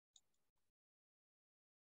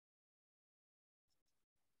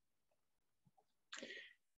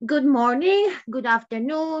Good morning, good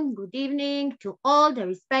afternoon, good evening to all the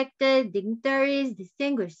respected dignitaries,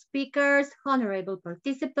 distinguished speakers, honorable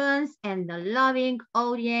participants, and the loving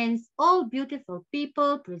audience, all beautiful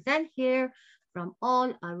people present here from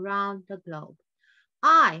all around the globe.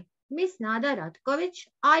 I, Miss Nada Ratkovic,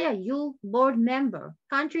 IIU Board Member,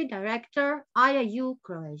 Country Director, IIU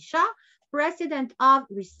Croatia, President of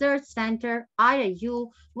Research Center,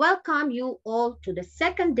 IIU, welcome you all to the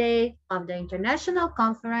second day of the International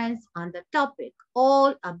Conference on the topic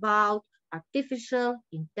all about artificial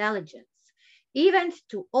intelligence. Event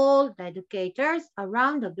to all the educators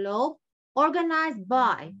around the globe organized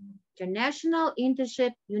by International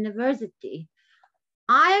Internship University.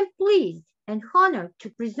 I am pleased and honored to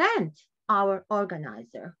present our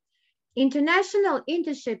organizer. International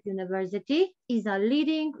Internship University is a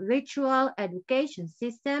leading virtual education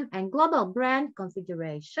system and global brand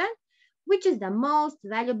configuration, which is the most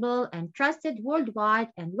valuable and trusted worldwide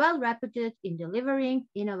and well-reputed in delivering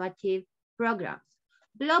innovative programs.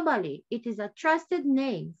 Globally, it is a trusted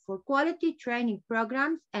name for quality training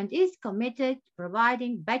programs and is committed to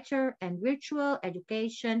providing better and virtual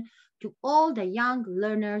education to all the young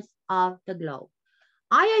learners of the globe.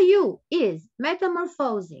 IIU is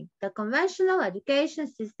metamorphosing the conventional education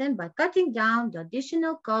system by cutting down the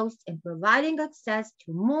additional costs and providing access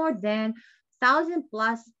to more than 1,000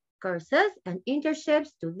 plus courses and internships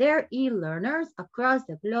to their e-learners across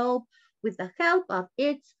the globe with the help of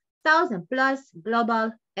its 1,000 plus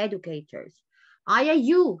global educators.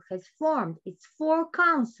 IIU has formed its four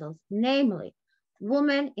councils, namely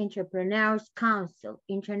Women Entrepreneurs Council,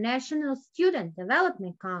 International Student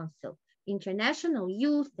Development Council, International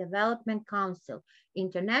Youth Development Council,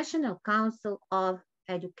 International Council of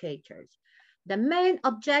Educators. The main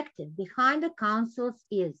objective behind the councils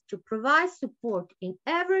is to provide support in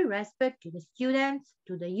every respect to the students,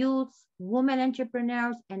 to the youths, women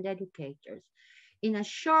entrepreneurs, and educators. In a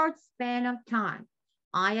short span of time,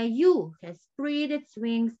 IIU has spread its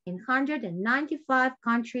wings in 195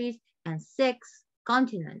 countries and 6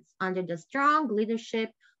 continents under the strong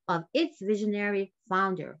leadership of its visionary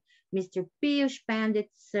founder, Mr. Piyush Pandit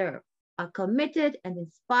Sir, a committed and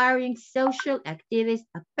inspiring social activist,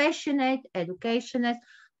 a passionate educationist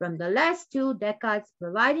from the last 2 decades,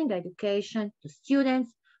 providing education to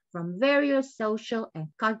students from various social and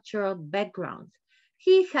cultural backgrounds.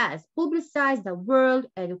 He has publicized the World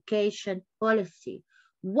Education Policy,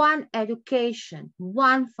 one education,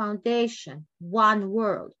 one foundation, one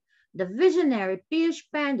world. The visionary Piyush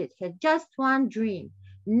Pandit had just one dream.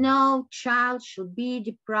 No child should be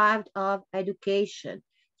deprived of education.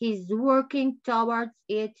 He's working towards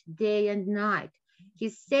it day and night.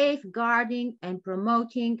 He's safeguarding and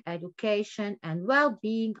promoting education and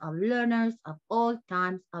well-being of learners of all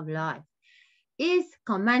times of life. Is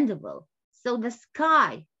commendable. So the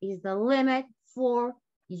sky is the limit for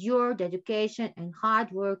your dedication and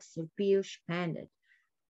hard work, Sir Piyush Pandit.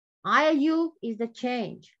 IIU is the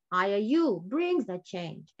change. IIU brings the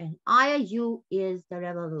change, and IIU is the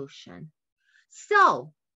revolution.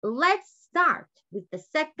 So let's start with the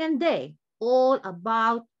second day, all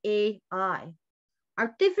about AI.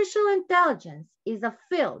 Artificial intelligence is a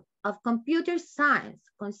field of computer science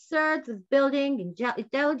concerned with building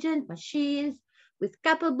intelligent machines with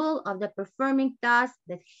capable of the performing tasks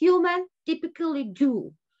that humans typically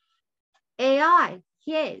do. AI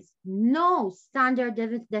has no standard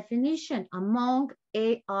definition among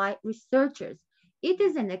AI researchers. It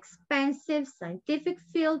is an expansive scientific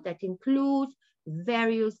field that includes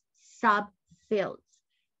various subfields.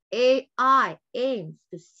 AI aims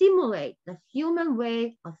to simulate the human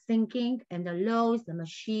way of thinking and allows the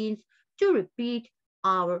machines to repeat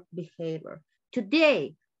our behavior.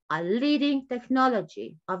 Today, a leading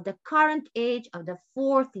technology of the current age of the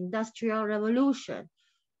fourth industrial revolution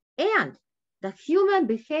and the human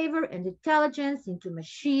behavior and intelligence into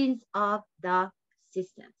machines of the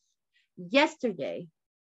systems. Yesterday,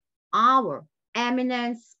 our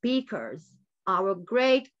eminent speakers, our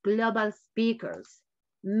great global speakers,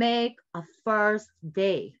 make a first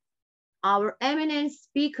day. Our eminent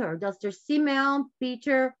speaker, Dr. Simeon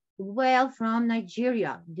Peter Well from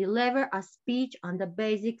Nigeria, delivered a speech on the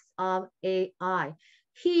basics of AI.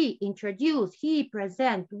 He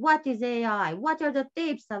present what is AI, what are the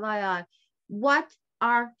types of AI, what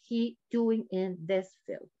are he doing in this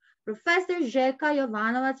field. Professor Željka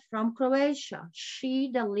Jovanovac from Croatia,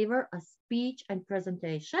 she delivered a speech and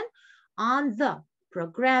presentation on the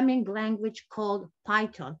programming language called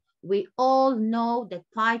Python. We all know that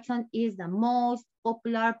Python is the most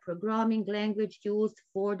popular programming language used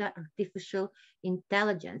for the artificial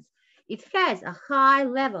intelligence. It has a high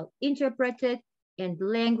level interpreted and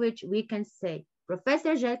language we can say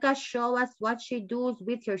Professor Jelka shows us what she does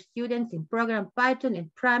with her students in program Python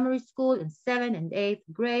in primary school in 7th and 8th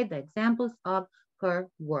grade, the examples of her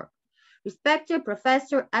work. Respected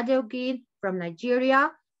Professor Adeogin from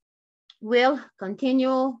Nigeria will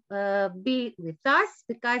continue be with us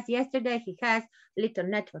because yesterday he has little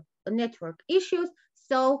network issues,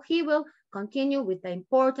 so he will continue with the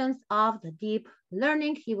importance of the deep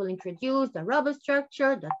learning. He will introduce the robust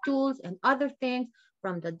structure, the tools, and other things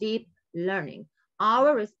from the deep learning.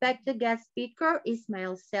 Our respected guest speaker,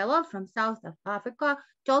 Ismail Sela from South Africa,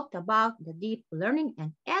 talked about the deep learning.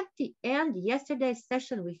 And at the end, yesterday's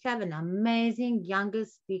session, we have an amazing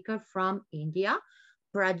youngest speaker from India,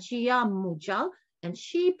 Pragya Mujal, and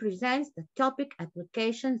she presents the topic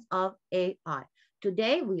applications of AI.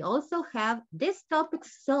 Today, we also have this topic,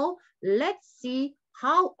 so let's see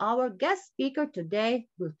how our guest speaker today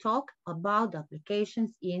will talk about the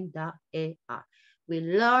applications in the AI. We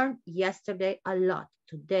learned yesterday a lot.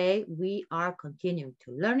 Today, we are continuing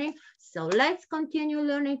to learning. So let's continue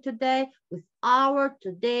learning today with our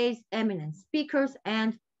today's eminent speakers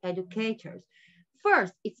and educators.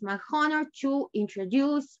 First, it's my honor to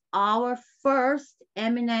introduce our first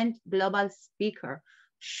eminent global speaker.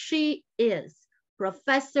 She is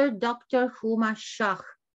Professor Dr. Huma Shah.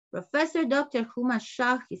 Professor Dr. Huma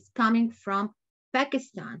Shah is coming from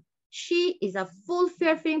Pakistan. She is a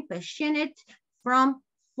fulfilling passionate from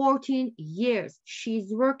 14 years.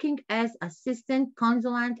 She's working as assistant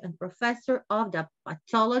consultant and professor of the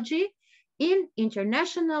pathology in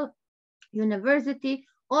International University,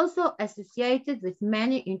 also associated with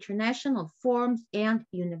many international forums and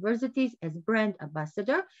universities as brand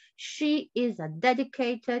ambassador. She is a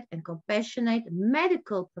dedicated and compassionate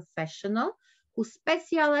medical professional who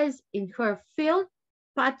specializes in her field,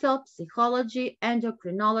 pathopsychology,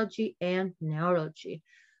 endocrinology, and neurology.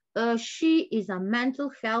 She is a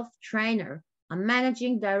mental health trainer, a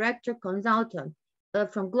managing director consultant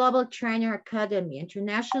from Global Trainer Academy,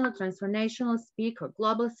 international transformational speaker,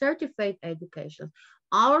 global certified education.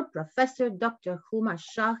 Our Professor Dr. Huma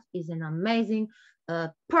Shah is an amazing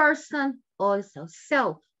person also.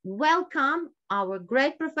 So welcome our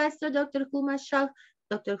great Professor Dr. Huma Shah.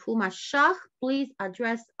 Dr. Huma Shah, please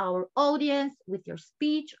address our audience with your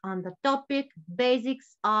speech on the topic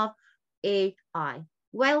basics of AI.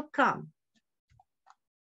 Welcome.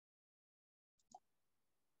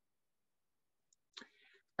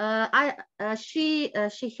 She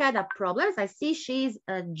had a problem. I see she's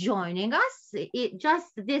joining us.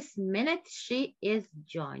 Just this minute, she is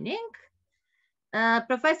joining.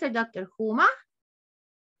 Professor Dr. Huma.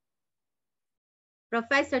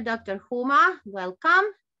 Professor Dr. Huma, welcome.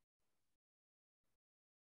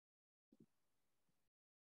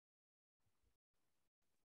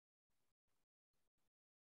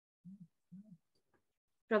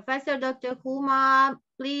 Professor Dr. Huma,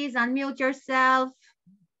 please unmute yourself.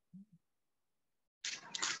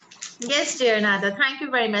 Yes, dear Nada, thank you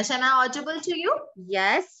very much. Am I audible to you?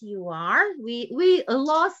 Yes, you are. We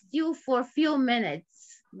lost you for a few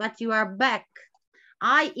minutes, but you are back.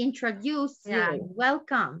 I introduced you.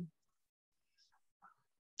 Welcome.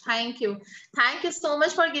 Thank you. Thank you so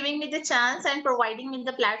much for giving me the chance and providing me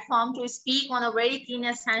the platform to speak on a very keen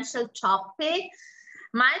essential topic.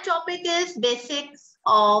 My topic is basics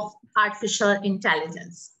of artificial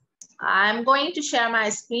intelligence. I'm going to share my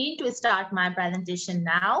screen to start my presentation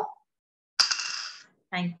now.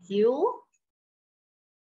 Thank you.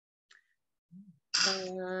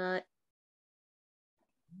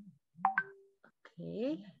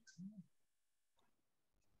 Okay.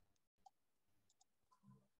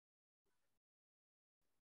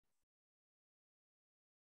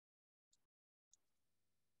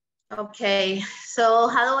 Okay, so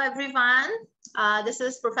hello everyone. This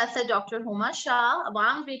is Professor Dr. Huma Shah. A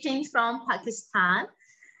warm greetings from Pakistan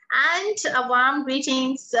and a warm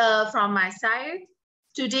greetings from my side.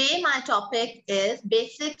 Today, my topic is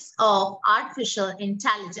basics of artificial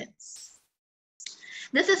intelligence.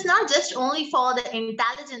 This is not just only for the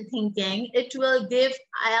intelligent thinking, it will give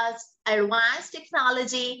us advanced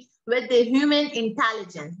technology with the human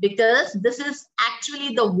intelligence, because this is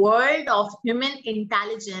actually the world of human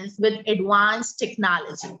intelligence with advanced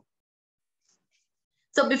technology.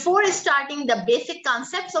 So before starting the basic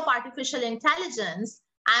concepts of artificial intelligence,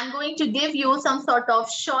 I'm going to give you some sort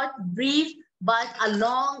of short, brief, but a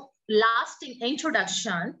long-lasting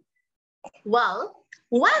introduction. Well,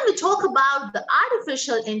 when we talk about the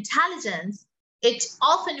artificial intelligence, it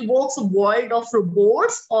often evokes a world of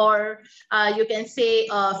robots, or you can say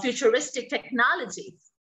futuristic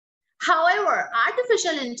technologies. However,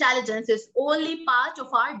 artificial intelligence is only part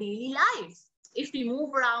of our daily lives. If we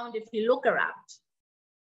move around, if we look around.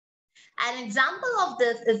 An example of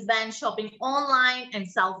this is when shopping online and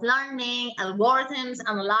self-learning algorithms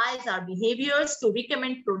analyze our behaviors to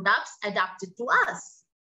recommend products adapted to us.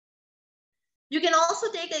 You can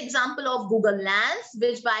also take an example of Google Lens,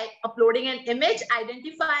 which by uploading an image,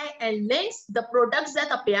 identify and links the products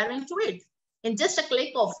that appear into it. In just a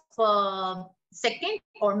click of a second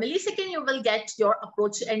or millisecond, you will get your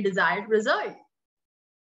approach and desired result.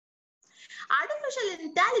 Artificial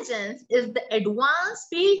intelligence is the advanced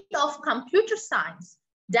field of computer science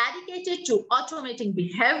dedicated to automating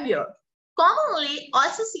behavior, commonly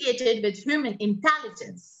associated with human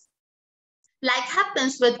intelligence. Like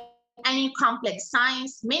happens with any complex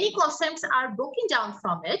science, many concepts are broken down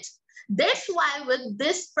from it. That's why with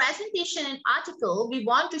this presentation and article, we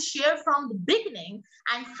want to share from the beginning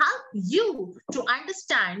and help you to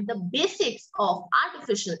understand the basics of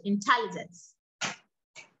artificial intelligence.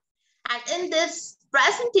 And in this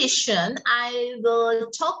presentation, I will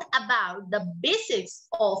talk about the basics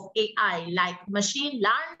of AI, like machine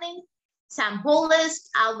learning, sample list.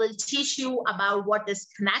 I will teach you about what is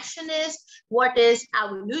connectionist, what is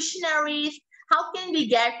evolutionary, how can we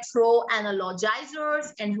get through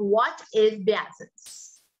analogizers, and what is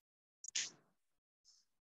biases.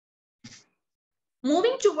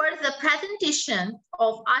 Moving towards the presentation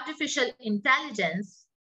of artificial intelligence,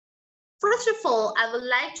 first of all, I would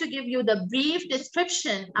like to give you the brief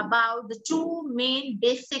description about the two main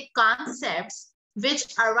basic concepts which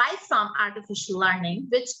arise from artificial learning,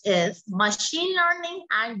 which is machine learning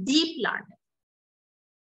and deep learning.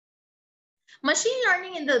 Machine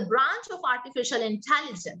learning in the branch of artificial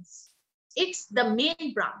intelligence, it's the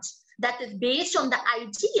main branch that is based on the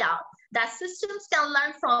idea that systems can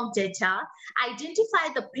learn from data,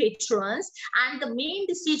 identify the patterns and the main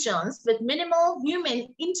decisions with minimal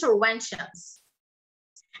human interventions.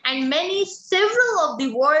 And several of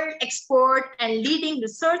the world expert and leading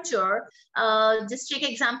researcher, just take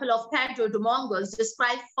example of Pedro Domingos,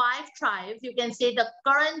 describe 5 tribes. You can say the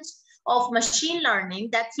current of machine learning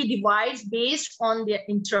that he divides based on their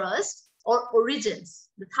interest or origins.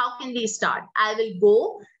 How can they start? I will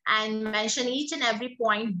go and mention each and every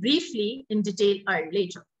point briefly in detail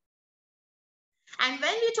later. And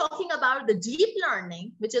when we're talking about the deep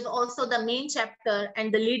learning, which is also the main chapter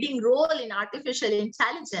and the leading role in artificial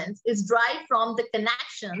intelligence, is derived from the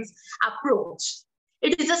connections approach.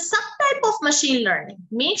 It is a subtype of machine learning.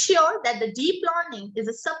 Make sure that the deep learning is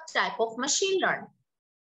a subtype of machine learning.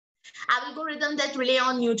 Algorithms that rely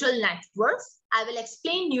on neural networks. I will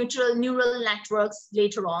explain neural networks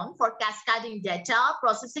later on for cascading data,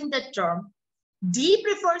 processing the term. Deep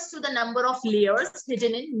refers to the number of layers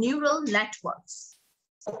hidden in neural networks.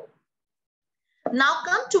 Now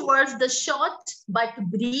come towards the short but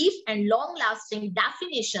brief and long-lasting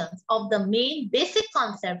definitions of the main basic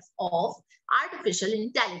concepts of artificial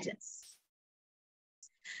intelligence.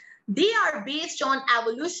 They are based on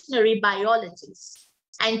evolutionary biologies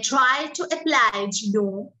and try to apply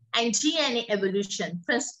genome and DNA evolution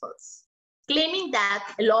principles, claiming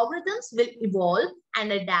that algorithms will evolve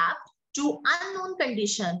and adapt to unknown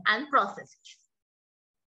conditions and processes.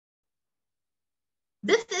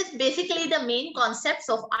 This is basically the main concepts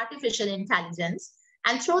of artificial intelligence.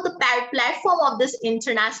 And through the platform of this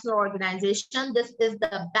international organization, this is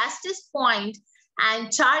the bestest point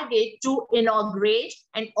and target to inaugurate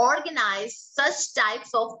and organize such types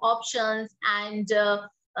of options and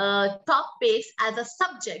topics as a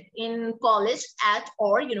subject in college at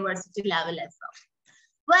or university level as well.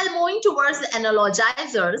 Well, moving towards the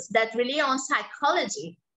analogizers that rely on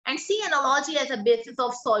psychology and see analogy as a basis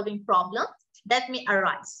of solving problems that may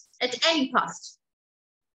arise at any cost.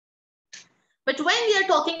 But when we are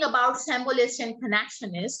talking about symbolist and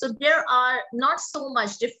connectionist, so there are not so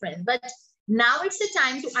much difference, but now it's the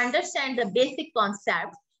time to understand the basic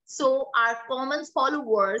concept so our common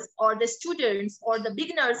followers or the students or the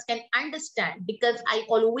beginners can understand, because I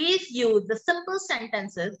always use the simple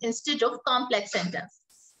sentences instead of complex sentences.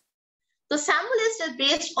 The symbolist is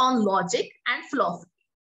based on logic and philosophy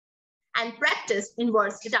and practice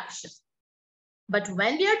inverse deduction. But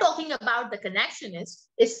when we are talking about the connectionist,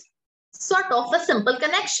 it's sort of a simple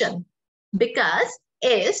connection because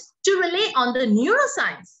it's to rely on the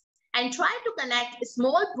neuroscience and try to connect a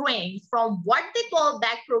small brain from what they call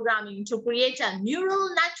back programming to create a neural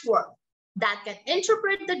network that can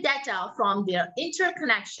interpret the data from their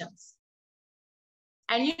interconnections.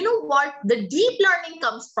 And you know what? The deep learning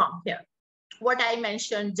comes from here, what I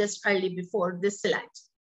mentioned just early before this slide.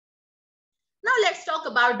 Now let's talk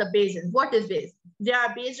about the Bayesian. What is Bayesian? They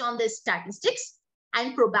are based on the statistics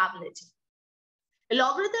and probability.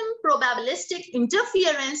 Logarithm probabilistic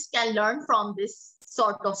interference can learn from this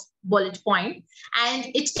sort of bullet point, and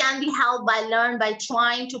it can be helped by learn by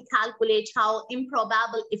trying to calculate how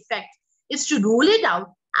improbable effect is to rule it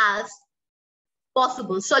out as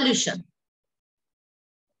possible solution.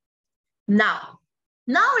 Now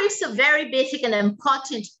it's a very basic and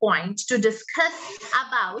important point to discuss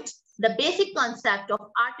about the basic concept of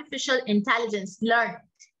artificial intelligence learning.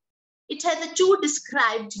 It has a two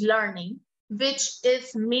described learning, which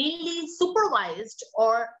is mainly supervised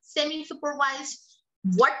or semi-supervised,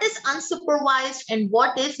 what is unsupervised, and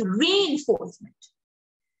what is reinforcement.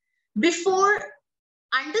 Before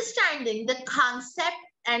understanding the concept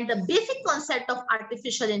and the basic concept of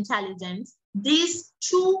artificial intelligence, these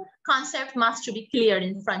two concepts must be clear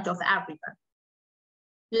in front of everyone.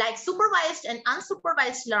 Like supervised and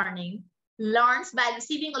unsupervised learning learns by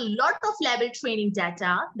receiving a lot of level training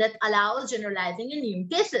data that allows generalizing in new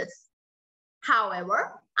cases.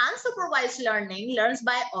 However, unsupervised learning learns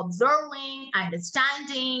by observing,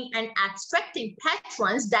 understanding, and abstracting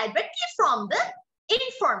patterns directly from the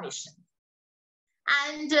information.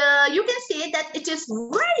 And you can say that it is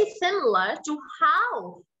very similar to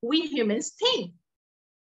how we humans think.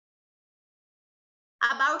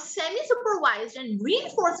 About semi-supervised and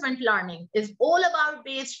reinforcement learning is all about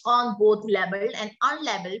based on both leveled and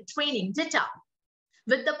unleveled training data,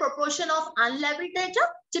 with the proportion of unleveled data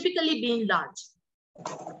typically being large.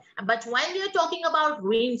 But when we are talking about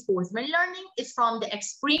reinforcement learning, it's from the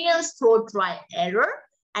experience through trial, error,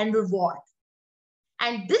 and reward.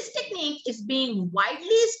 And this technique is being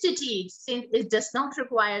widely studied since it does not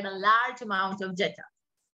require a large amount of data.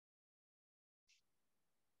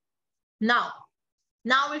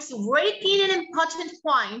 Now it's a very key and important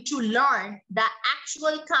point to learn the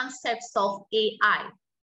actual concepts of AI,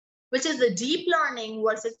 which is the deep learning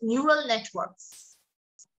versus neural networks.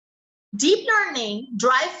 Deep learning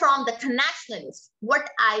derives from the connectionalist, what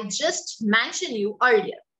I just mentioned you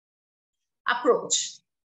earlier, approach.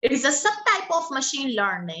 It is a subtype of machine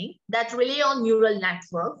learning that rely on neural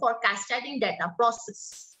network for cascading data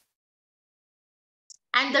process.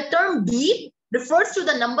 And the term deep refers to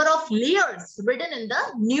the number of layers written in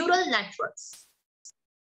the neural networks.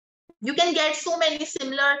 You can get so many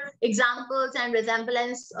similar examples and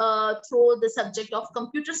resemblance through the subject of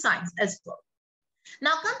computer science as well.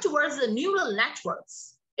 Now come towards the neural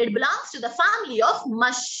networks. It belongs to the family of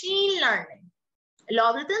machine learning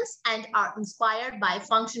algorithms and are inspired by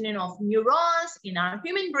functioning of neurons in our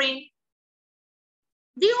human brain.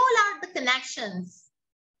 They all are the connections.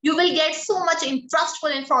 You will get so much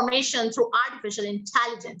trustful information through artificial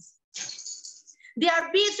intelligence. They are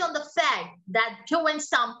based on the fact that given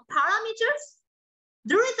some parameters,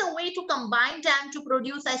 there is a way to combine them to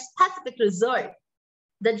produce a specific result.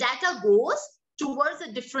 The data goes towards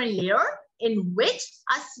a different layer in which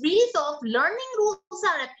a series of learning rules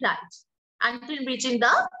are applied until reaching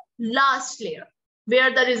the last layer,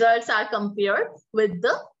 where the results are compared with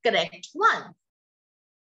the correct one.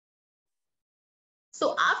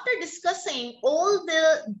 So after discussing all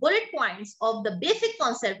the bullet points of the basic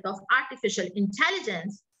concept of artificial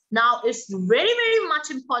intelligence, now it's very, very much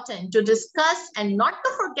important to discuss and not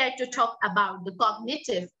to forget to talk about the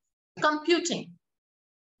cognitive computing.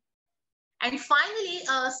 And finally,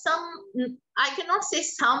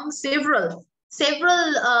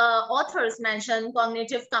 several authors mention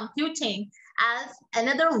cognitive computing as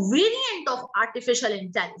another variant of artificial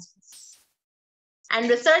intelligence. And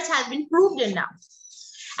research has been proved now.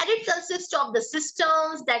 And it consists of the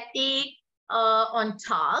systems that take on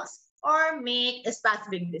tasks or make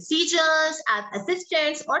specific decisions as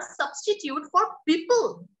assistants or substitute for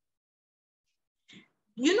people.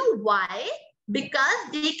 You know why?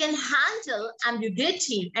 Because they can handle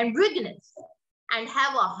ambiguity and rigidness and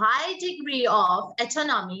have a high degree of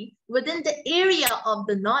autonomy within the area of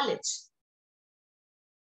the knowledge.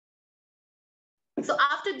 So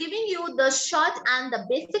after giving you the short and the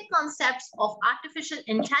basic concepts of artificial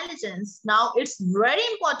intelligence, now it's very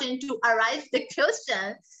important to arise the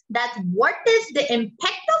question that what is the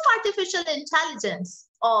impact of artificial intelligence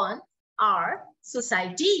on our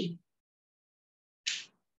society?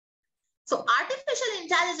 So artificial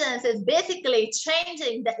intelligence is basically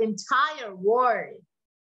changing the entire world,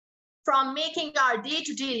 from making our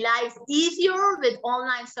day-to-day life easier with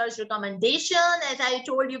online search recommendation, as I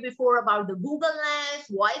told you before about the Google Lens,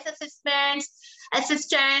 voice assistants,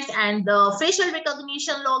 and the facial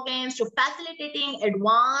recognition logins, to facilitating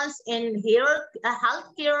advance in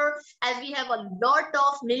healthcare, as we have a lot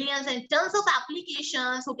of millions and tons of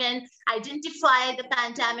applications who can identify the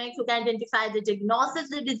pandemic, who can identify the diagnosis of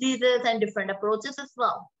the diseases and different approaches as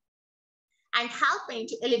well, and helping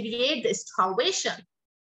to alleviate the starvation.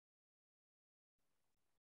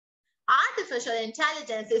 Artificial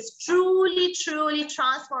intelligence is truly, truly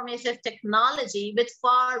transformative technology with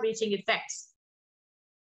far-reaching effects.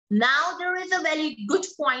 Now, there is a very good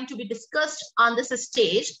point to be discussed on this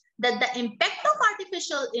stage that the impact of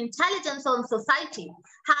artificial intelligence on society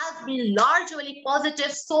has been largely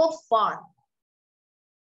positive so far.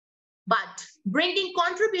 But bringing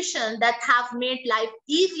contributions that have made life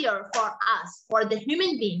easier for us, for the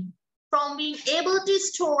human being, from being able to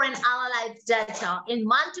store and analyze data in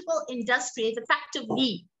multiple industries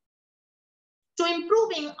effectively, to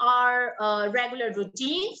improving our regular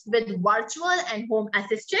routines with virtual and home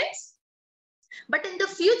assistants. But in the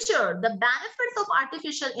future, the benefits of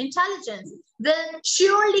artificial intelligence will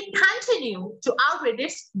surely continue to outweigh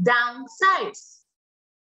its downsides.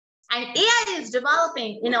 And AI is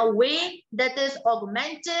developing in a way that is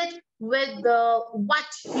augmented with what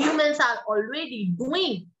humans are already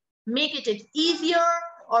doing, making it easier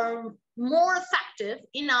or more effective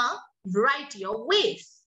in a variety of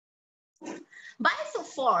ways. By so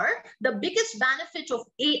far, the biggest benefit of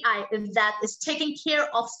AI is that it's taking care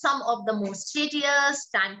of some of the most tedious,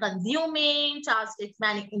 time-consuming tasks in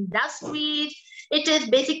many industries. It is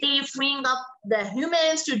basically freeing up the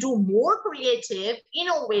humans to do more creative,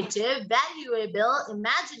 innovative, valuable,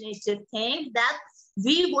 imaginative things that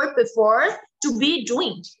we were before to be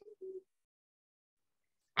doing.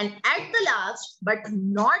 And at the last, but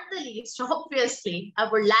not the least, obviously, I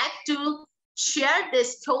would like to share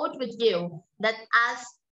this thought with you that, as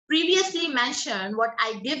previously mentioned, what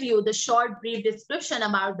I give you the short brief description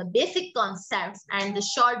about the basic concepts and the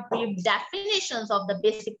short brief definitions of the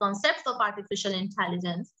basic concepts of artificial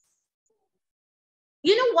intelligence.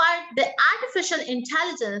 You know what? The artificial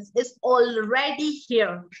intelligence is already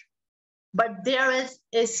here, but there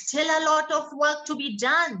is still a lot of work to be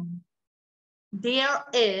done. There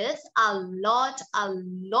is a lot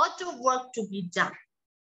of work to be done.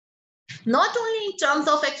 Not only in terms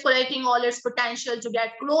of exploiting all its potential to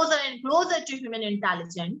get closer and closer to human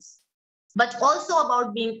intelligence, but also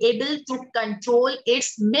about being able to control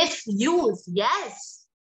its misuse, yes,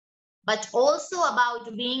 but also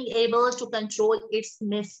about being able to control its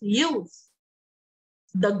misuse.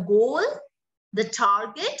 The goal, the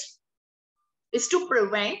target, is to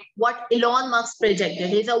prevent what Elon Musk predicted.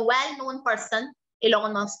 He's a well-known person.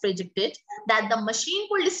 Elon Musk predicted that the machine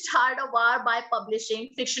could start a war by publishing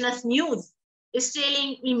fictitious news,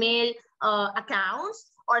 stealing email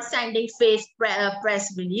accounts, or sending fake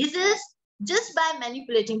press releases just by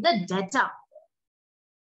manipulating the data.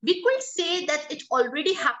 We could say that it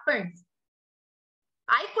already happened.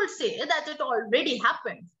 I could say that it already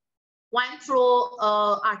happened when through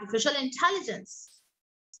artificial intelligence.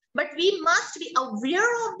 But we must be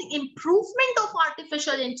aware of the improvement of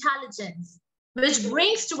artificial intelligence, which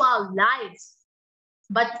brings to our lives,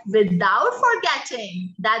 but without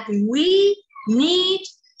forgetting that we need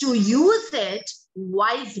to use it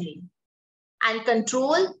wisely and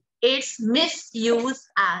control its misuse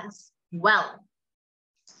as well.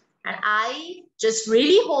 And I just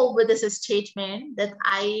really hope with this statement that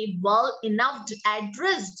I well enough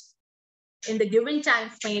addressed in the given time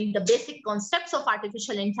frame the basic concepts of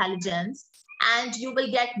artificial intelligence, and you will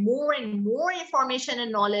get more and more information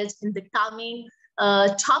and knowledge in the coming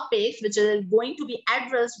topics, which are going to be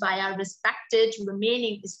addressed by our respected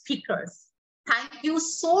remaining speakers. Thank you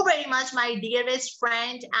so very much, my dearest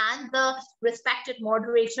friend and the respected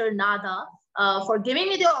moderator, Nada, for giving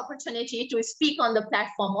me the opportunity to speak on the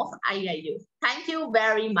platform of IIU. Thank you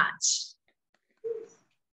very much.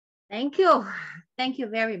 Thank you. Thank you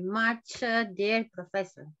very much, dear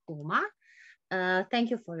Professor Huma.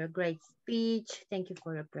 Thank you for your great speech. Thank you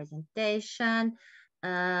for your presentation.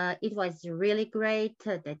 It was really great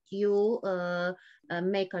that you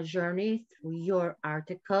make a journey through your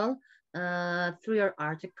article.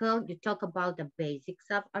 You talk about the basics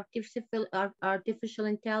of artificial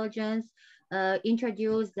intelligence,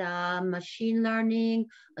 introduce the machine learning,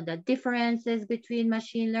 the differences between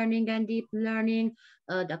machine learning and deep learning,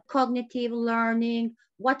 the cognitive learning,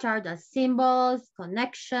 what are the symbols,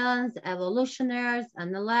 connections, evolutionaries,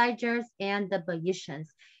 analyzers, and the Bayesians.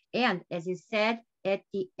 And as you said, at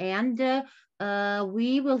the end,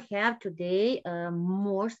 we will have today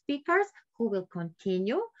more speakers who will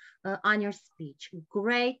continue on your speech.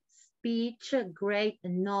 Great speech, great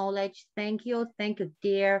knowledge. Thank you,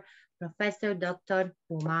 dear Professor Dr.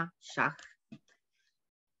 Huma Shah.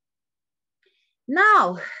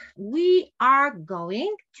 Now, we are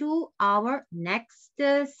going to our next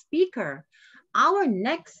speaker. Our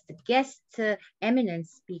next guest eminent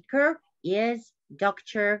speaker is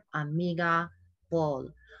Dr. Amiga Paul.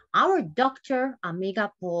 Our Dr.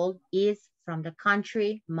 Amiga Paul is from the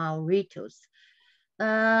country Mauritius.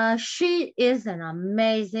 She is an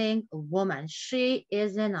amazing woman. She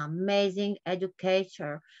is an amazing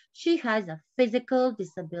educator. She has a physical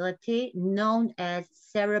disability known as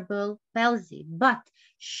cerebral palsy, but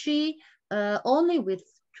she only with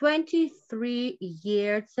 23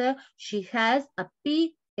 years, she has a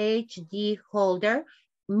PhD holder,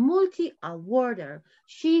 multi-awarder.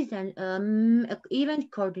 She's an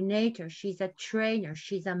event coordinator. She's a trainer.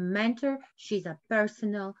 She's a mentor. She's a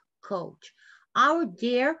personal coach. Our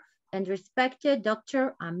dear and respected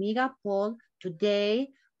Dr. Amiga Paul today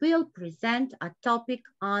will present a topic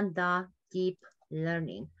on the deep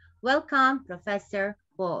learning. Welcome, Professor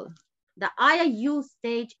Paul. The IIU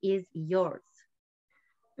stage is yours.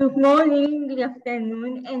 Good morning, good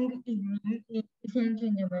afternoon, and good evening, ladies and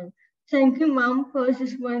gentlemen. Thank you, Mom, for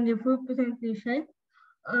this wonderful presentation.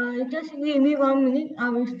 Just give me 1 minute, I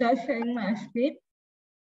will start sharing my screen.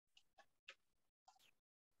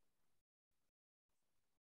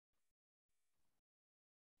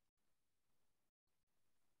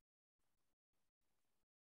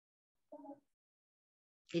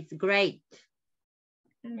 It's great.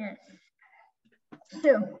 Yes.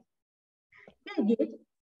 So, today,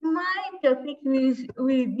 my topic will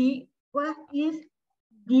be what is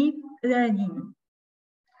deep learning?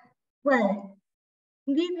 Well,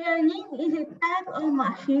 deep learning is a type of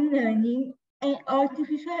machine learning and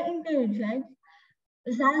artificial intelligence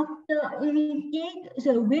that imitate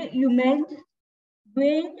the way humans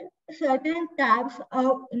build certain types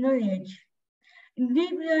of knowledge.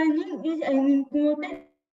 Deep learning is an important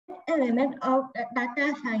element of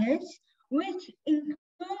data science, which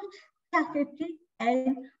includes statistics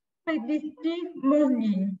and predictive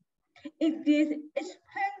modeling. It is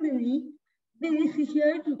especially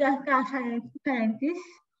beneficial to data scientists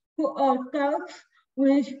who are tasked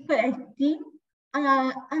with collecting,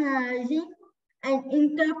 analyzing, and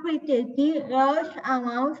interpreting large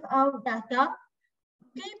amounts of data.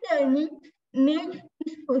 Deep learning makes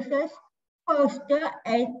this process faster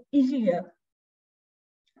and easier.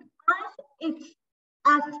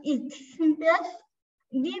 At its simplest,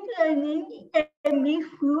 deep learning can be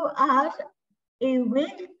viewed as a way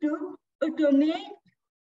to automate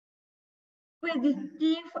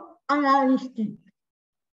predictive analysis.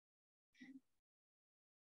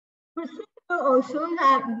 Consider also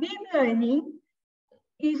that deep learning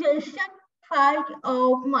is a subtype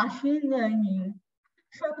of machine learning,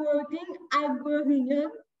 supporting algorithms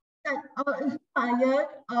that are inspired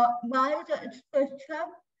by the structure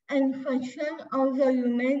and function of the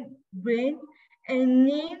human brain and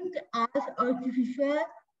named as artificial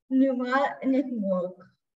neural network.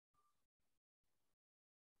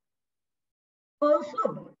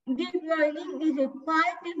 Also, deep learning is a core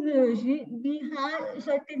technology behind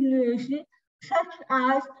the technology such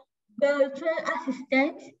as virtual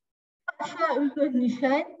assistants, facial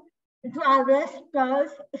recognition, driverless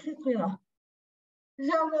cars, etc.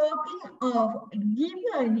 The working of deep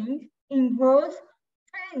learning involves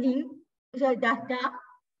training the data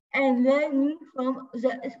and learning from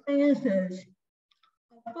the experiences.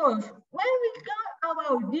 Of course, when we talk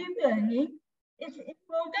about deep learning, it's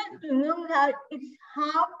important to know that it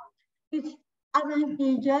has its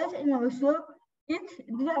advantages and also its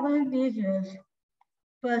disadvantages.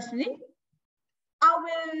 Firstly, I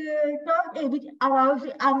will talk a bit about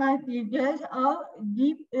the advantages of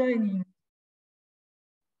deep learning.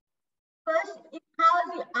 First, it has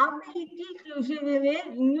the ability to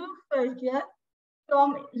generate new features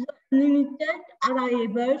from the limited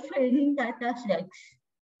available training data sets.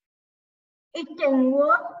 It can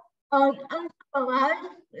work on unsupervised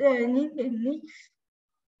learning techniques,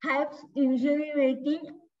 helps in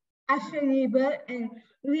generating actionable and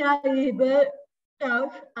reliable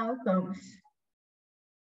search outcomes.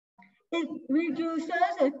 It reduces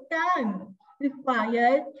the time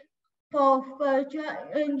required for virtual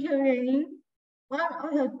engineering, one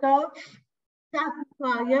of the tasks that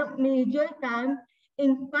require major time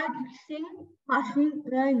in practicing machine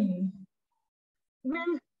learning.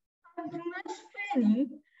 With continuous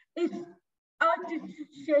training, its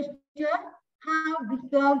architecture have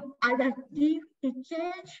become adaptive to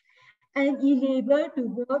change and is able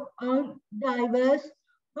to work on diverse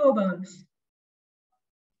problems.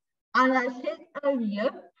 As I said earlier,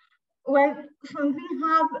 when something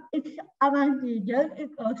has its advantages, it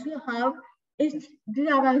also has its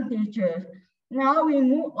disadvantages. Now we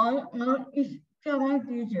move on its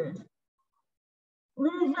advantages.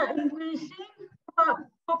 With the increasing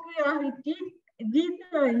popularity, deep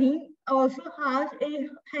learning also has a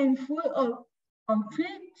handful of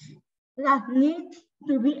conflicts that need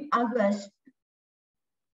to be addressed.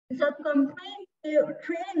 The complete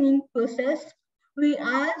training process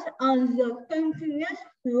relies on the continuous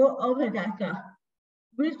flow of the data,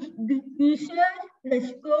 which decreases the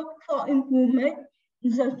scope for improvement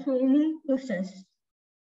in the training process.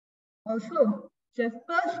 Also, the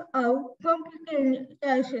cost of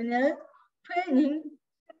computational training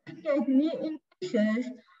significantly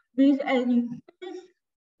increases with an increase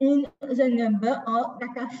in the number of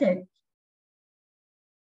datasets.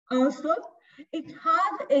 Also, it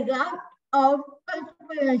has a lack of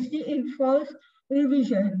transparency in force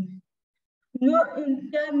revision. No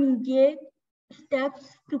intermediate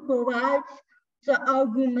steps to provide the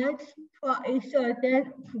arguments for a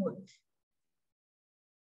certain truth.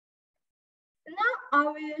 Now I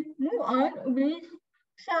will move on with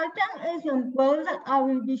certain examples that I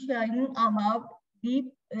will be sharing about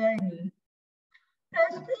deep learning.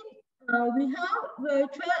 Firstly, we have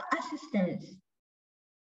virtual assistants.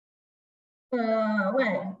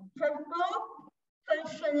 Well, for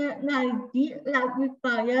functionality that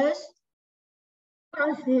requires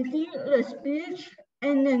translating the speech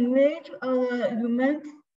and language of a human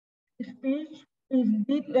speech is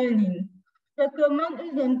deep learning. The common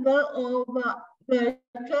example of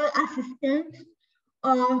virtual assistants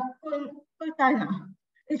are Cortana.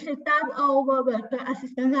 It's a type of virtual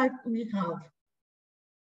assistant that we have.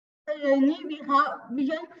 Learning, we have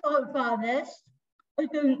vision for fathers,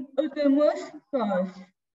 autonomous cars.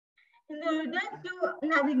 In order to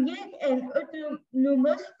navigate an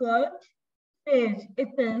autonomous car space, it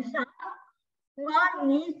turns out one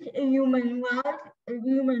needs a human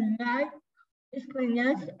right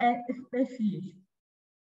experience and expertise.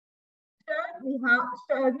 Third, we have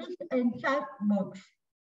service and chatbots.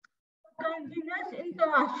 Continuous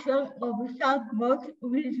interaction of chatbots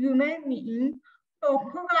with human beings for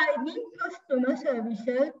providing customer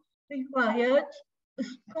services required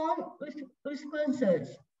strong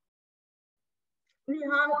responses. We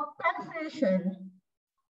have translation.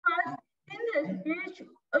 Translating the speech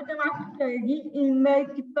automatically in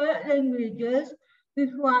multiple languages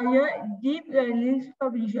require deep learning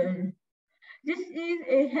supervision. This is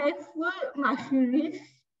a helpful machinery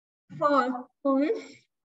for police,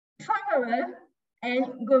 travelers,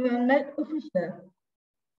 and government officials.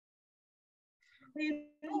 We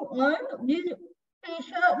move on with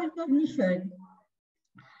facial recognition.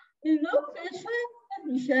 You know, facial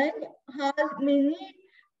recognition has many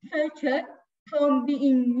features from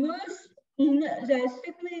being used in the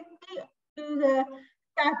security to the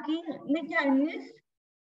tracking mechanism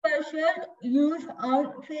special used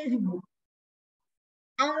on Facebook.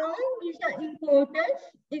 Along with the importance,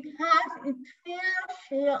 it has its fair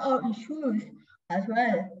share of issues as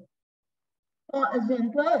well. For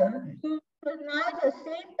example, to recognize the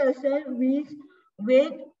same person with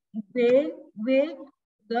weight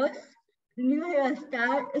loss, new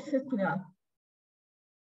hairstyle, etc.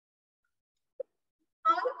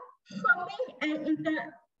 Shopping and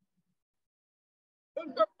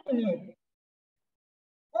entertainment.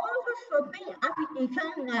 All the shopping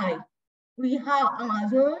applications like we have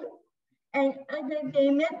Amazon and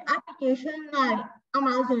entertainment applications like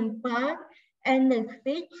Amazon Prime and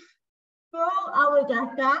Netflix show our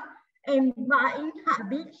data and buying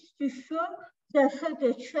habits to show the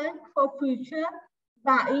suggestion for future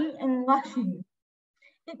buying and watching.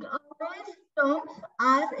 It always comes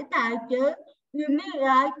as a title you may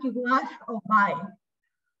like to watch or buy.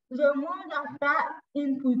 The more data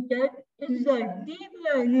inputted in the deep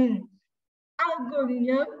learning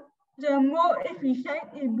algorithm, the more efficient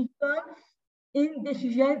it becomes in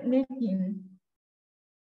decision making.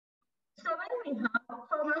 So when we have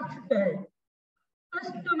pharmaceutical,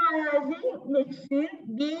 customizing medicine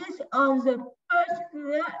based on the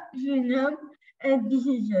particular genome and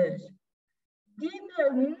diseases. Deep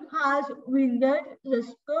learning has rendered the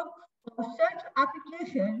scope of such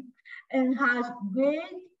application and has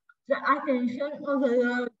gained the attention of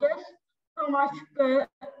the largest pharmaceutical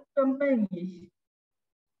companies.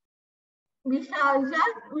 Besides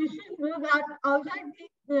that, we should know that other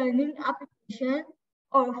deep learning applications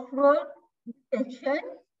are fraud detection,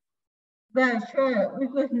 virtual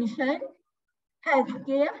recognition,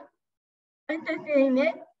 healthcare,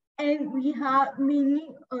 entertainment, and we have many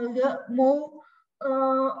other more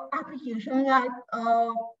applications like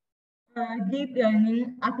deep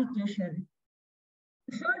learning application.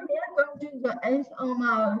 So here comes to the end of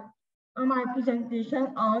my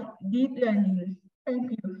presentation on deep learning.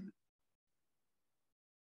 Thank you.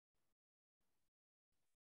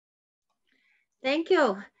 Thank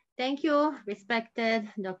you. Thank you, respected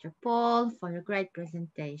Dr. Paul, for your great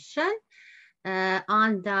presentation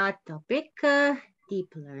on that topic,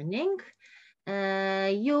 deep learning.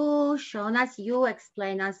 You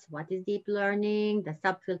explain us what is deep learning, the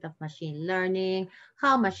subfield of machine learning,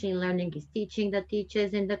 how machine learning is teaching the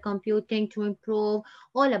teachers in the computing to improve,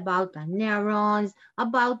 all about the neurons,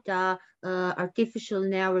 about the artificial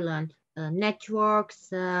neural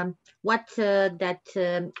networks,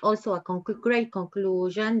 also a great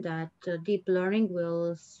conclusion that deep learning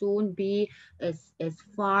will soon be as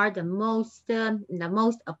far the most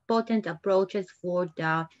potent approaches for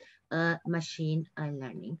the machine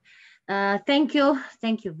learning. Thank you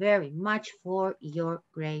very much for your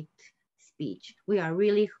great speech. We are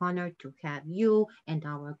really honored to have you and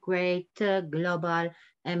our great global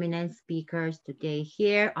eminent speakers today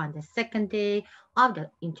here on the second day of the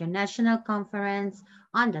international conference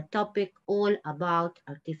on the topic all about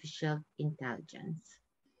artificial intelligence.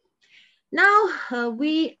 Now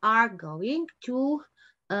we are going to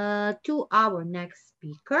our next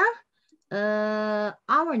speaker.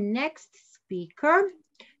 Our next speaker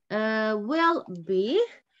will be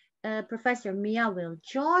Professor Mia will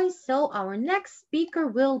join. So our next speaker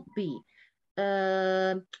will be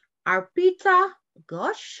Arpita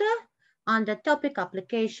Ghosh on the topic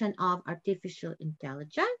application of artificial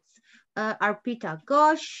intelligence. Arpita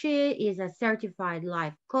Ghosh is a certified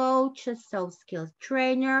life coach, soft skills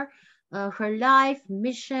trainer. Her life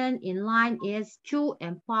mission in line is to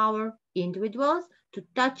empower individuals to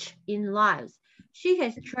touch in lives. She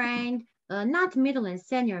has trained not middle and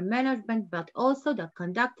senior management, but also the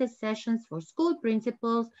conducted sessions for school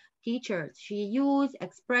principals, teachers. She used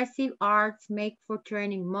expressive arts make for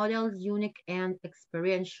training models unique and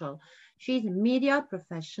experiential. She's a media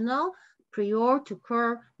professional prior to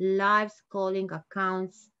her lives calling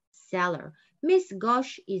accounts seller. Miss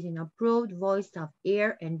Ghosh is an approved voice of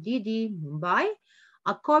Air and DD Mumbai,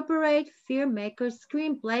 a corporate filmmaker,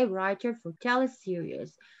 screenplay writer for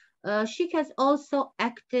teleseries. She has also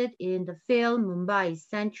acted in the film Mumbai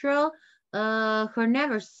Central. Her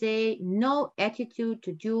never say no attitude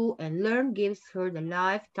to do and learn gives her the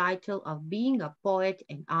life title of being a poet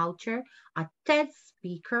and author, a TED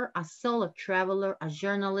speaker, a solo traveler, a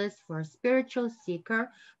journalist for a spiritual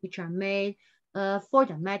seeker, which are made for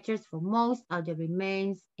the matters for most of the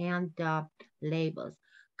remains and the labels.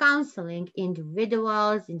 Counseling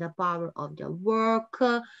individuals in the power of the work.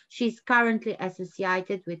 She's currently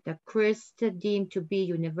associated with the Christ deemed to be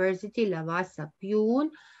University Lavasa Pune.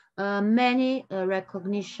 Many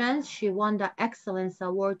recognitions. She won the Excellence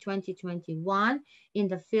Award 2021 in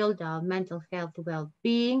the field of mental health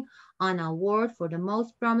well-being, an award for the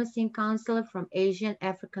most promising counselor from Asian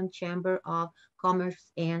African Chamber of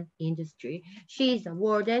Commerce and Industry. She is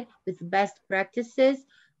awarded with best practices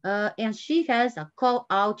and she has a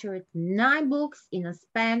co-authored 9 books in a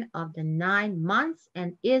span of the 9 months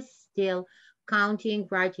and is still counting,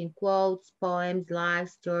 writing quotes, poems, live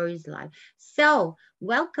stories, live. So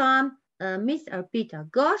welcome, Ms. Arpita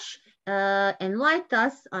Ghosh.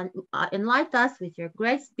 Enlighten us with your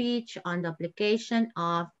great speech on the application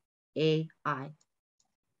of AI.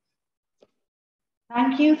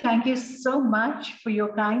 Thank you so much for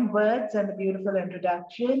your kind words and the beautiful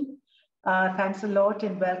introduction. Thanks a lot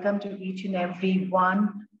and welcome to each and every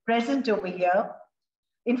one present over here.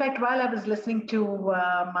 In fact, while I was listening to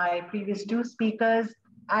my previous 2 speakers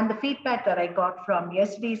and the feedback that I got from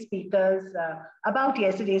yesterday's speakers about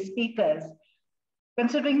yesterday's speakers,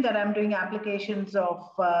 considering that I'm doing applications of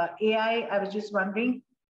AI, I was just wondering,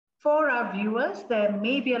 for our viewers, there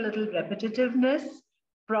may be a little repetitiveness,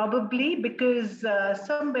 probably because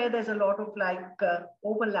somewhere there's a lot of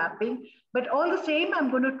overlapping, but all the same,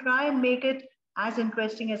 I'm going to try and make it as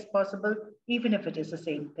interesting as possible, even if it is the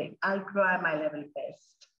same thing. I'll try my level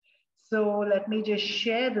best. So let me just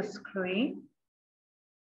share the screen.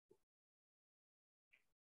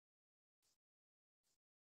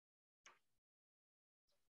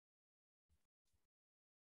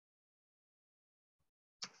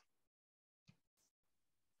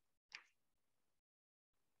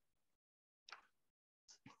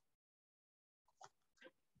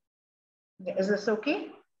 Is this okay?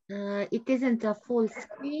 It isn't a full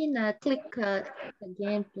screen. Click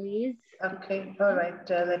again, please. Okay, all right.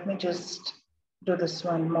 Let me just do this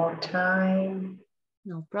one more time.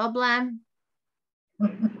 No problem.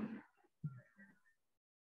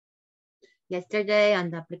 Yesterday on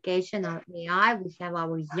the application of AI, we have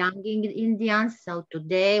our young Indians. So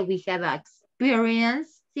today we have an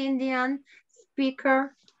experienced Indian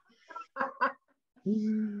speaker.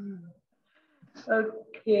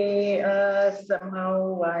 Okay,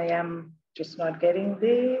 somehow I am just not getting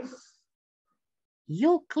this.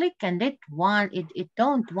 You click and it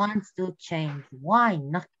don't want to change. Why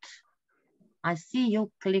not? I see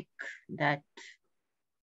you click that.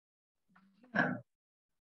 Yeah.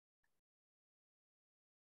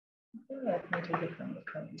 Let me take it from the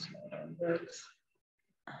current slide onwards.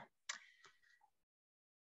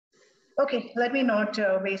 Okay, let me not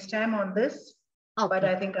waste time on this, but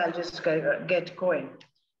I think I'll just get going.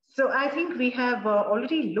 So I think we have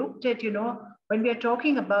already looked at, when we are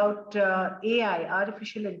talking about AI,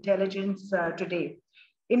 artificial intelligence today.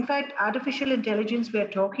 In fact, artificial intelligence we are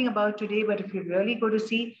talking about today, but if you really go to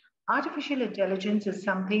see, artificial intelligence is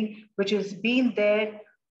something which has been there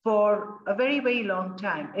for a very, very long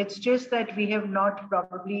time. It's just that we have not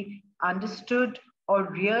probably understood or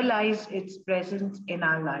realized its presence in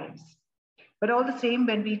our lives. But all the same,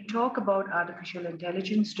 when we talk about artificial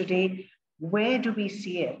intelligence today, where do we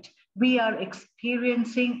see it? We are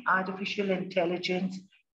experiencing artificial intelligence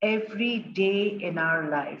every day in our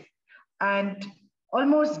life. And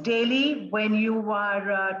almost daily, when you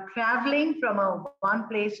are traveling from one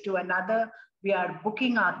place to another, we are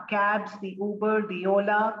booking our cabs, the Uber, the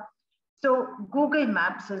Ola. So Google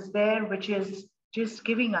Maps is there, which is just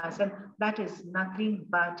giving us, and that is nothing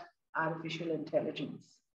but artificial intelligence.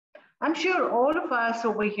 I'm sure all of us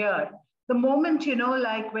over here, the moment,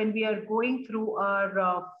 like when we are going through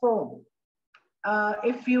our phone,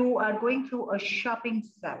 if you are going through a shopping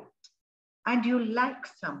site and you like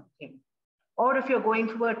something, or if you're going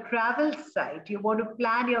through a travel site, you want to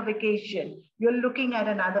plan your vacation, you're looking at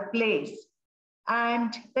another place,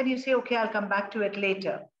 and then you say, okay, I'll come back to it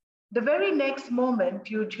later. The very next moment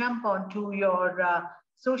you jump onto your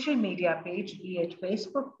social media page, be it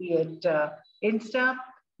Facebook, be it Insta,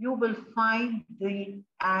 you will find the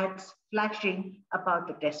ads flashing about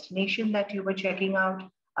the destination that you were checking out,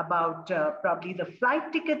 about probably the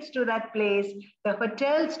flight tickets to that place, the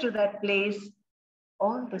hotels to that place.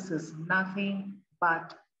 All this is nothing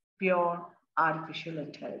but pure artificial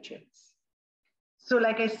intelligence. So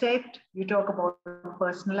like I said, you talk about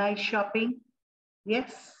personalized shopping.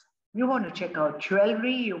 Yes, you want to check out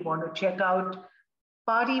jewelry, you want to check out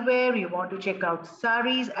party wear, you want to check out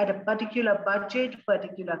saris at a particular budget,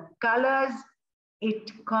 particular colors.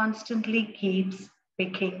 It constantly keeps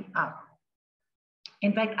picking up.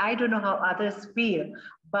 In fact, I don't know how others feel,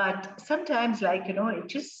 but sometimes it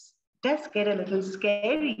just does get a little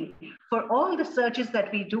scary. For all the searches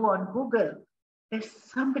that we do on Google, there's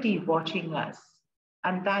somebody watching us,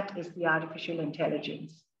 and that is the artificial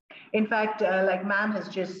intelligence. In fact, like ma'am has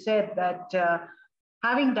just said that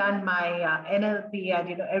having done my NLP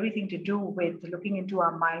and everything to do with looking into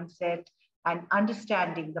our mindset and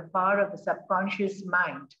understanding the power of the subconscious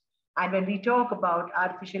mind, and when we talk about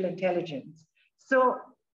artificial intelligence, so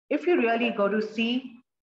if you really go to see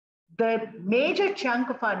the major chunk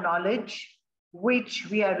of our knowledge, which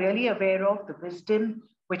we are really aware of, the wisdom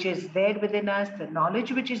which is there within us, the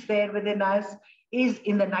knowledge which is there within us, is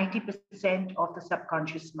in the 90% of the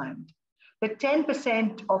subconscious mind. The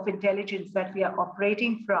 10% of intelligence that we are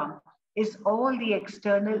operating from is all the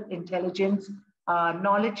external intelligence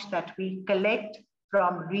knowledge that we collect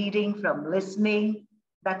from reading, from listening.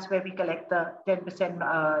 That's where we collect the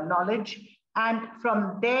 10% knowledge. And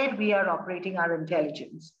from there, we are operating our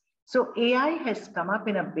intelligence. So AI has come up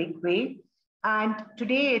in a big way. And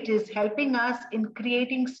today it is helping us in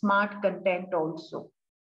creating smart content also.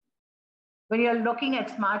 When you're looking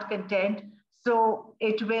at smart content, so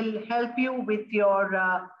it will help you with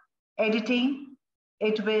your editing.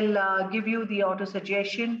 It will give you the auto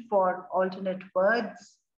suggestion for alternate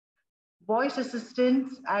words. Voice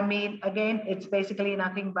assistants, I mean, again, it's basically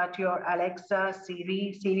nothing but your Alexa,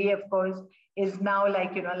 Siri. Siri, of course, is now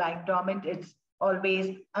lying dormant. It's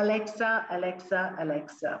always Alexa, Alexa,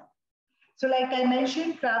 Alexa. So like I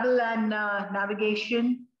mentioned, travel and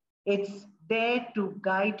navigation, it's there to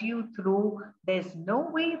guide you through. There's no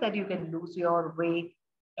way that you can lose your way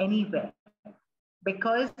anywhere.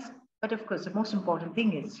 But of course, the most important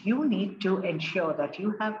thing is you need to ensure that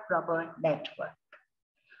you have proper network.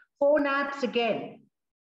 Phone apps, again,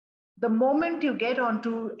 the moment you get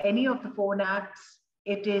onto any of the phone apps,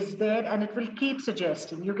 it is there and it will keep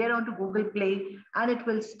suggesting. You get onto Google Play and it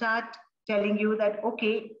will start telling you that,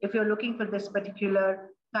 okay, if you're looking for this particular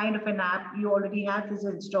kind of an app, you already have this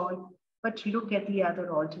installed, but look at the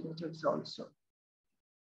other alternatives also.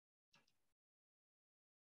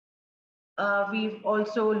 We've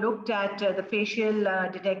also looked at the facial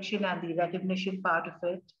detection and the recognition part of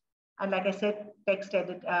it. And like I said, text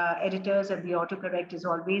editors and the autocorrect is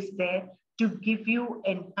always there to give you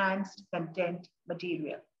enhanced content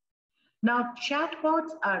material. Now, chatbots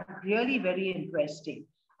are really very interesting.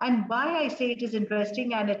 And why I say it is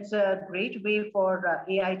interesting, and it's a great way for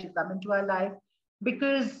AI to come into our life,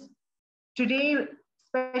 because today,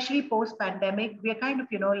 especially post-pandemic, we are kind of,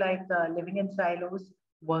 living in silos.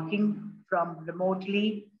 working from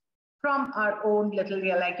remotely, from our own little,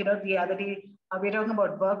 like, the other day, we're talking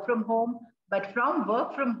about work from home, but from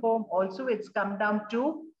work from home also, it's come down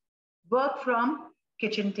to work from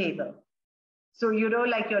kitchen table. So,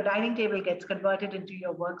 like your dining table gets converted into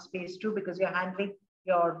your workspace too, because you're handling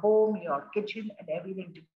your home, your kitchen, and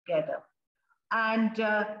everything together. And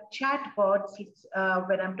chatbots,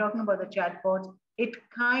 when I'm talking about the chatbots, it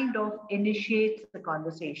kind of initiates the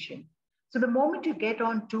conversation. So the moment you get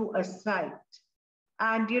onto a site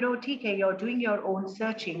and, TK, you're doing your own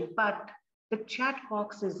searching, but the chat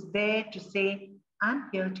box is there to say, I'm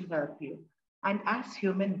here to help you. And as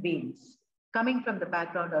human beings, coming from the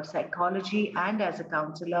background of psychology and as a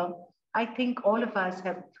counselor, I think all of us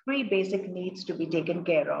have three basic needs to be taken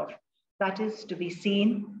care of. That is to be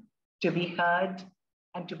seen, to be heard,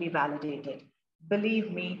 and to be validated.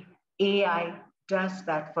 Believe me, AI does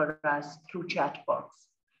that for us through chatbots.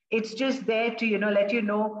 It's just there to, let you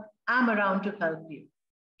know, I'm around to help you.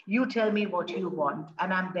 You tell me what you want,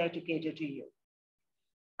 and I'm there to cater to you.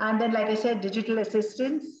 And then, like I said, digital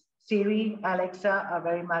assistants, Siri, Alexa are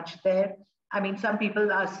very much there. I mean, some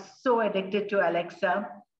people are so addicted to Alexa.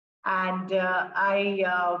 And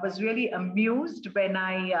I was really amused when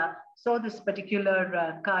I saw this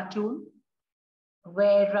particular cartoon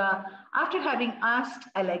where after having asked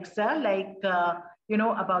Alexa, like,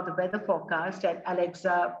 about the weather forecast, and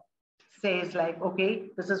Alexa says like, okay,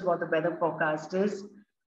 this is what the weather forecast is.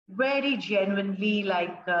 Very genuinely,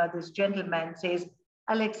 like this gentleman says,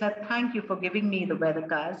 Alexa, thank you for giving me the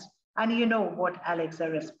weathercast. And you know what Alexa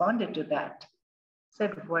responded to that?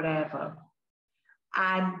 Said, whatever.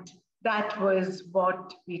 And that was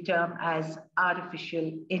what we term as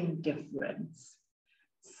artificial indifference.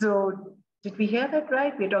 So did we hear that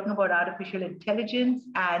right? We're talking about artificial intelligence.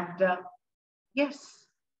 And yes,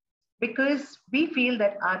 because we feel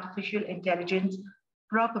that artificial intelligence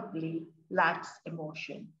probably lacks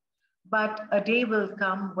emotion. But a day will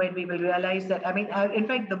come when we will realize that, I mean, in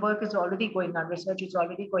fact, the work is already going on, research is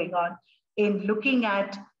already going on in looking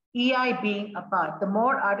at EI being a part. The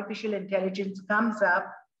more artificial intelligence comes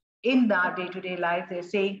up in our day-to-day life, they're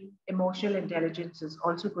saying emotional intelligence is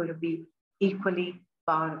also going to be equally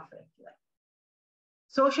part of it.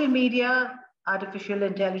 Social media, artificial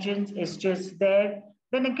intelligence is just there.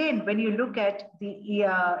 Then again, when you look at the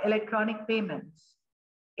electronic payments,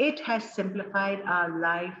 it has simplified our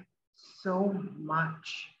life so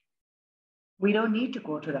much. We don't need to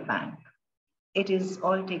go to the bank. It is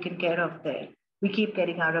all taken care of there. We keep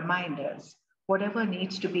getting our reminders. Whatever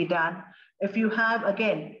needs to be done. If you have,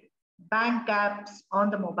 again, bank apps on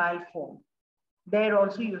the mobile phone, there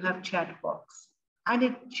also you have chat box. And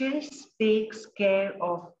it just takes care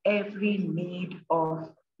of every need of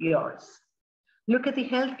yours. Look at the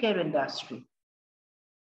healthcare industry.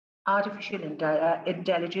 Artificial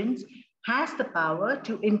intelligence has the power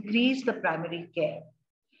to increase the primary care.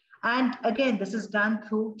 And again, this is done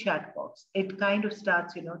through chatbots. It kind of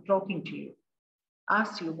starts, talking to you,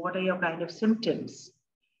 asks you, what are your kind of symptoms?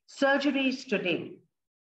 Surgeries today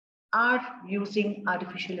are using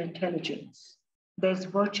artificial intelligence. There's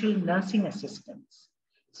virtual nursing assistants.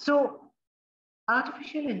 So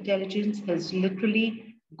artificial intelligence has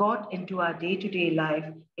literally got into our day-to-day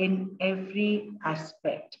life in every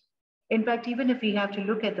aspect. In fact, even if we have to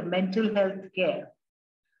look at the mental health care,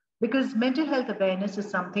 because mental health awareness is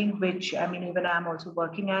something which, I mean, even I'm also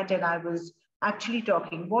working at, and I was actually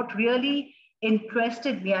talking. What really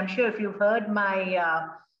interested me, I'm sure if you've heard my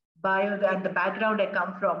bio and the background I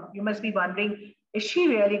come from, you must be wondering, is she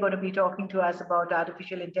really going to be talking to us about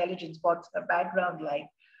artificial intelligence? What's her background like?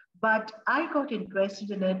 But I got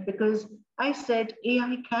interested in it because I said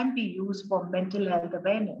AI can be used for mental health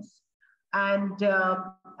awareness. And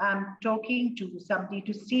I'm talking to somebody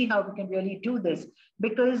to see how we can really do this.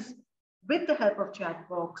 Because with the help of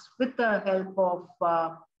chatbots, with the help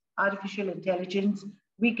of artificial intelligence,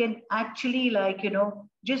 we can actually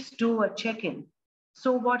just do a check-in.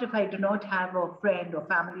 So what if I do not have a friend or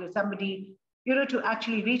family or somebody, to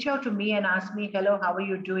actually reach out to me and ask me, hello, how are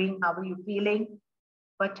you doing? How are you feeling?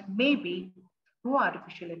 But maybe through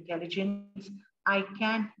artificial intelligence, I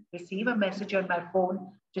can receive a message on my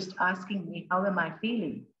phone just asking me, how am I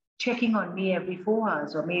feeling? Checking on me every 4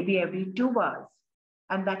 hours or maybe every 2 hours.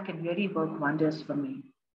 And that can really work wonders for me.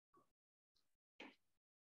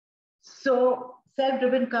 So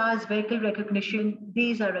self-driven cars, vehicle recognition,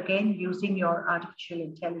 these are again using your artificial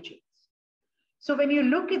intelligence. So when you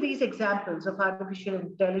look at these examples of artificial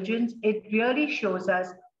intelligence, it really shows us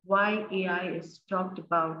why AI is talked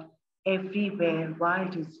about everywhere, why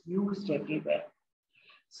it is used everywhere.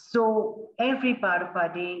 So every part of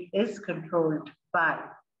our day is controlled by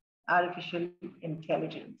artificial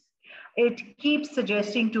intelligence. It keeps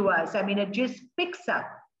suggesting to us, I mean, it just picks up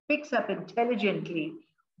intelligently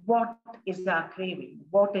what is our craving,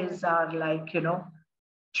 what is our, like,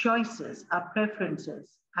 choices, our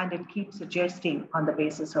preferences, and it keeps suggesting on the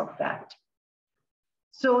basis of that.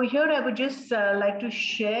 So here I would just like to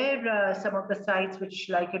share some of the sites which,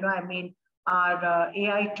 like, are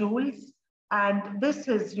AI tools. And this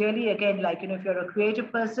is really, again, like, if you're a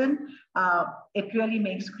creative person, it really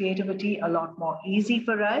makes creativity a lot more easy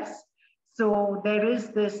for us. So there is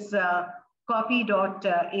this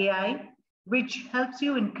copy.ai, which helps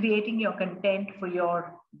you in creating your content for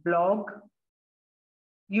your blog.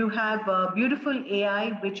 You have a beautiful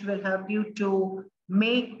AI, which will help you to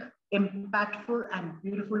make impactful and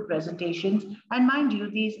beautiful presentations. And mind you,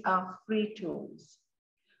 these are free tools.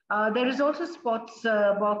 There is also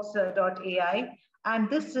spotsbox.ai, and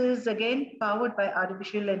this is again powered by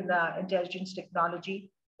artificial intelligence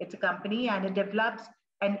technology. It's a company and it develops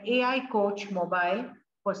an AI coach mobile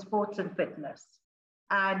for sports and fitness.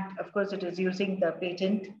 And of course, it is using the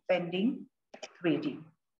patent pending 3D.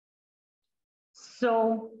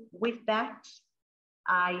 So with that,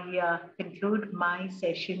 I conclude my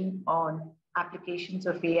session on applications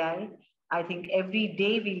of AI. I think every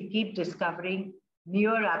day we keep discovering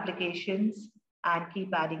newer applications and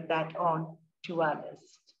keep adding that on to our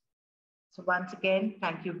list. So once again,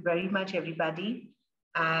 thank you very much, everybody,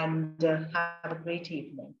 and have a great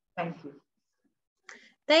evening. Thank you.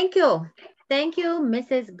 Thank you. Thank you,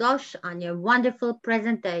 Mrs. Ghosh, on your wonderful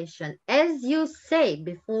presentation. As you say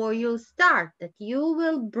before you start that you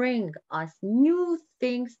will bring us new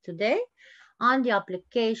things today on the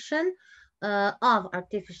application of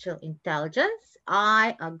artificial intelligence,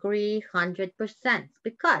 I agree 100%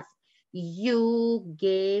 because you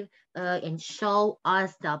gave and show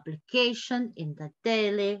us the application in the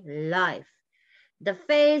daily life. The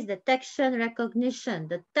face detection recognition,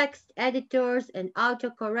 the text editors and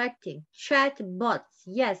autocorrecting, chat bots.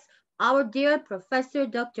 Yes, our dear Professor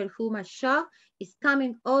Dr. Huma Shah is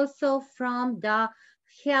coming also from the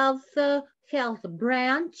health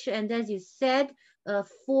branch, and as you said,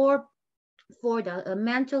 for the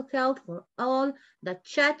mental health for all, the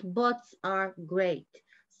chat bots are great.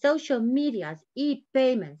 Social medias,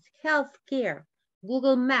 e-payments, healthcare,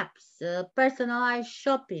 Google Maps, personalized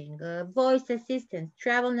shopping, voice assistance,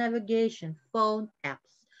 travel navigation, phone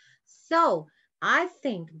apps. So I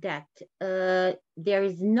think that there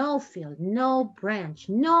is no field, no branch,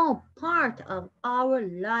 no part of our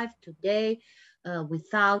life today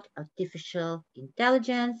without artificial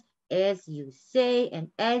intelligence, as you say,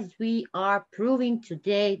 and as we are proving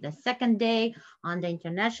today, the second day on the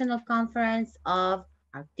International Conference of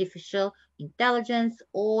Artificial Intelligence,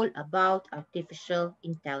 all about artificial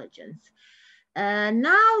intelligence.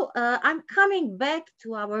 Now I'm coming back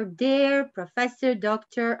to our dear Professor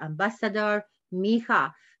Dr. Ambassador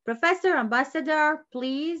Miha. Professor Ambassador,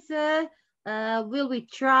 please, will we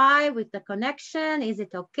try with the connection? Is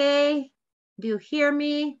it okay? Do you hear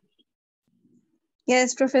me?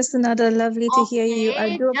 Yes, Professor Nada, lovely to hear you.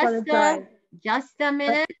 I do apologize. Just a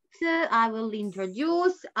minute. I will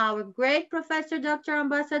introduce our great Professor Dr.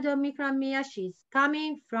 Ambassador Mikra Mia. She's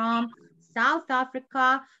coming from South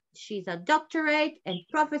Africa. She's a doctorate and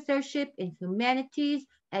professorship in humanities,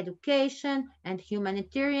 education, and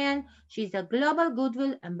humanitarian. She's a global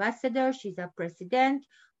goodwill ambassador. She's a president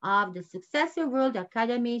of the Successor World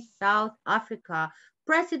Academy South Africa.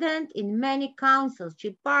 President in many councils,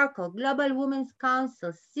 Chiparco, Global Women's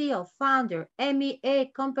Council, CEO, founder,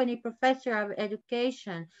 MEA, company professor of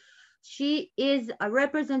education. She is a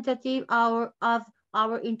representative of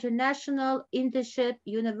our International Internship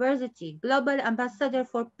University, Global Ambassador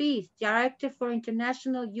for Peace, Director for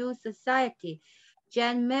International Youth Society,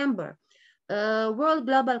 Gen member, World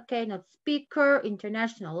Global Keynote Speaker,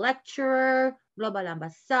 International Lecturer, Global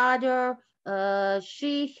Ambassador.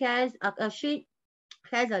 She has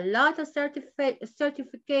a lot of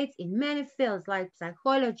certificates in many fields like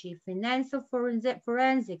psychology, financial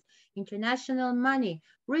forensics, international money,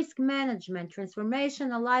 risk management,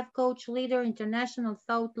 transformational life coach leader, international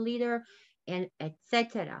thought leader, and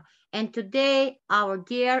etc. And today, our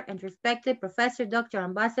dear and respected Professor Dr.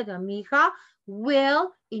 Ambassador Miha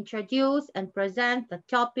will introduce and present the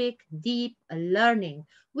topic deep learning.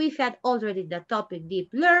 We've had already the topic deep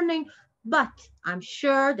learning, but I'm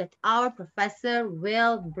sure that our professor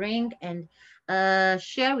will bring and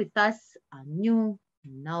share with us a new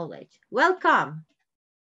knowledge. Welcome.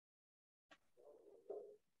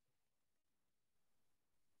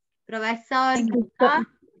 Professor.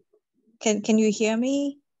 Can you hear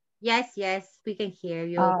me? Yes, we can hear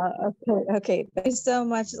you. Okay. Thank you so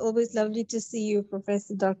much. It's always lovely to see you,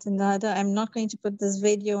 Professor Dr. Nada. I'm not going to put this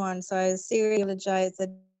video on, so I seriously apologize. I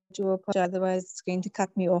do apologize, otherwise it's going to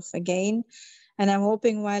cut me off again. And I'm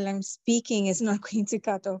hoping while I'm speaking, it's not going to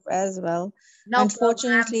cut off as well. No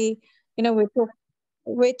Unfortunately, you know,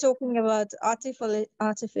 we're talking about artificial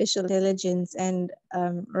intelligence, and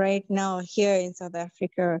right now here in South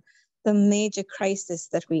Africa, the major crisis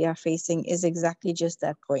that we are facing is exactly just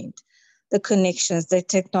that point. The connections, the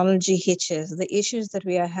technology hitches, the issues that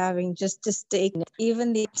we are having just to stay,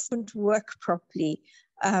 even the apps don't work properly.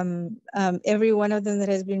 Every one of them that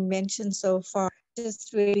has been mentioned so far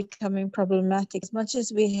just really becoming problematic. As much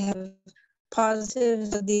as we have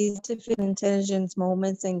positives of these artificial intelligence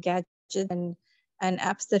moments and gadgets and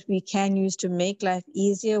apps that we can use to make life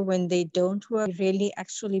easier, when they don't work, they really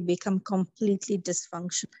actually become completely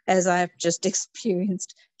dysfunctional, as I've just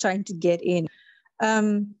experienced trying to get in.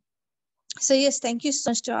 So yes, thank you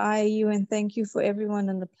so much to IIU, and thank you for everyone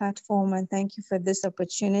on the platform, and thank you for this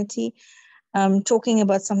opportunity. Talking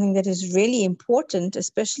about something that is really important,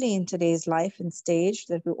 especially in today's life and stage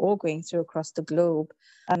that we're all going through across the globe.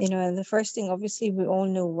 You know, and the first thing, obviously, we all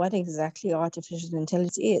know what exactly artificial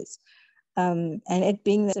intelligence is. And it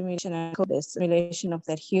being the simulation of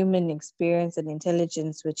that human experience and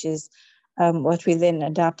intelligence, which is what we then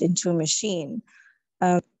adapt into a machine.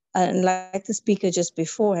 And like the speaker just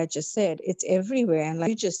before had just said, it's everywhere. And like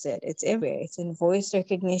you just said, it's everywhere. It's in voice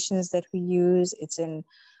recognitions that we use. It's in,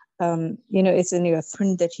 you know, it's in your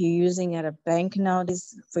print that you're using at a bank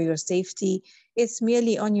nowadays for your safety. It's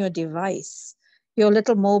merely on your device, your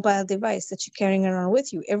little mobile device that you're carrying around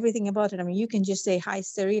with you. Everything about it. I mean, you can just say, hi,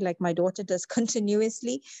 Siri, like my daughter does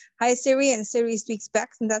continuously. Hi, Siri, and Siri speaks back,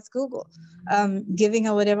 and that's Google, giving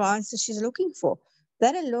her whatever answer she's looking for.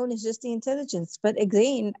 That alone is just the intelligence. But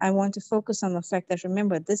again, I want to focus on the fact that,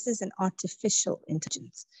 remember, this is an artificial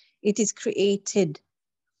intelligence. It is created.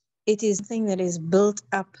 It is something that is built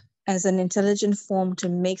up as an intelligent form to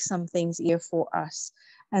make some things easier for us.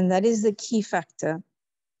 And that is the key factor.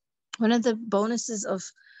 One of the bonuses of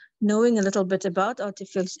knowing a little bit about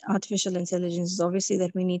artificial intelligence is obviously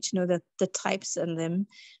that we need to know that the types in them.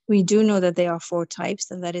 We do know that there are 4 types,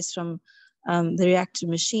 and that is from the reactive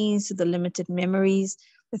machines to the limited memories.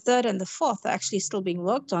 The third and the fourth are actually still being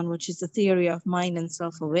worked on, which is the theory of mind and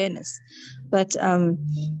self-awareness. But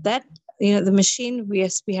that, you know, the machine we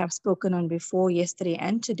have spoken on before, yesterday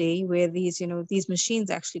and today, where these, you know, these machines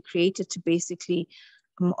are actually created to basically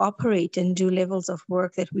operate and do levels of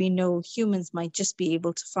work that we know humans might just be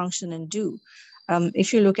able to function and do.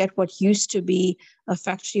 If you look at what used to be a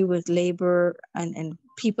factory with labor and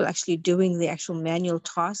people actually doing the actual manual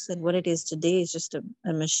tasks, and what it is today is just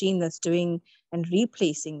a machine that's doing and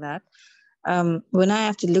replacing that. When I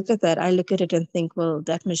have to look at that, I look at it and think, well,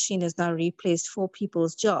 that machine has now replaced 4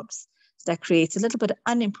 people's jobs. So that creates a little bit of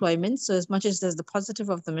unemployment. So as much as there's the positive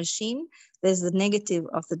of the machine, there's the negative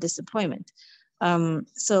of the disappointment.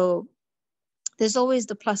 So there's always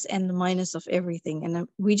the plus and the minus of everything. And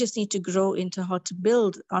we just need to grow into how to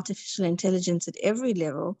build artificial intelligence at every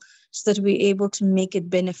level so that we're able to make it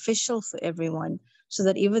beneficial for everyone. So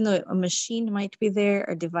that even though a machine might be there,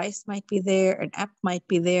 a device might be there, an app might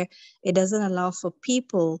be there, it doesn't allow for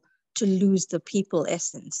people to lose the people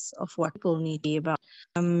essence of what people need to be about.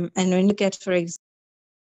 And when you look at, for example,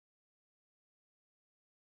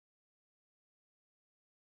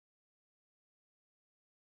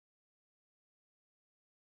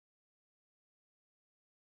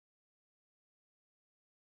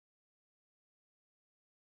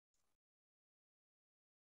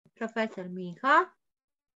 Professor Mija.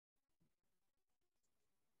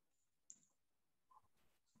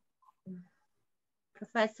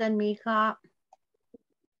 Professor Mija.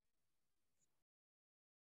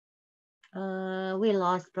 We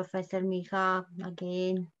lost Professor Mija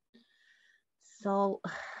again. So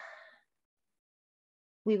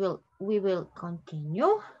we will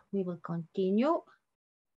continue. We will continue.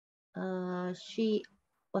 She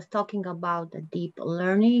was talking about the deep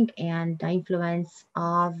learning and the influence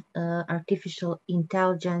of artificial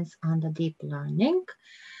intelligence on the deep learning.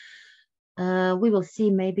 We will see,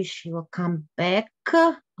 maybe she will come back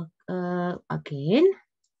again.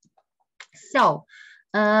 So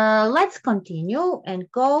let's continue and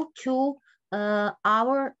go to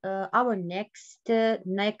our next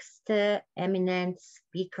eminent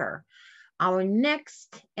speaker. Our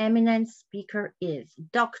next eminent speaker is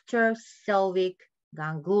Dr. Souvik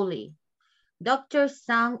Ganguly. Dr.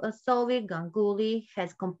 Souvik Ganguly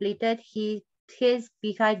has completed his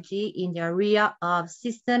PhD in the area of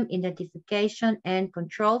system identification and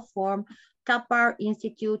control from Tapar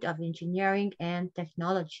Institute of Engineering and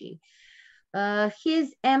Technology.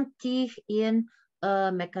 His MT in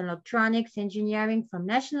Mechatronics Engineering from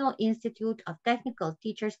National Institute of Technical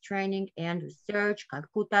Teachers Training and Research,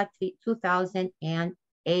 Calcutta,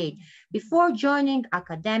 2008. Before joining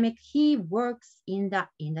academic, he works in the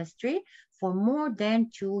industry for more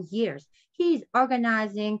than 2 years. He is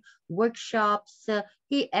organizing workshops.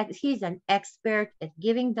 He's an expert at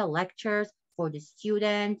giving the lectures for the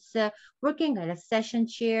students, working as a session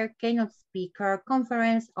chair, keynote speaker,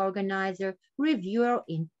 conference organizer, reviewer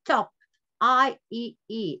in top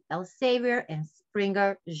IEE, Elsevier, and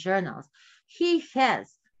Springer journals. He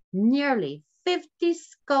has nearly 50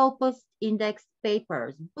 Scopus Index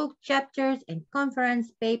papers, book chapters, and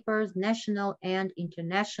conference papers, national and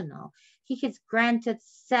international. He has granted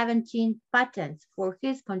 17 patents for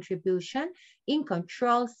his contribution in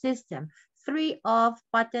control system. 3 of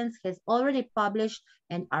patents has already published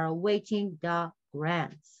and are awaiting the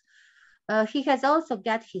grants. He has also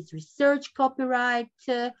got his research copyright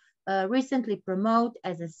recently promoted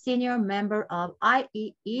as a senior member of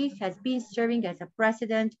IEE, has been serving as a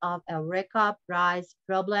president of Eureka Prize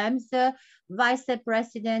Problems, vice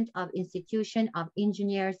president of Institution of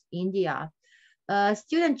Engineers India.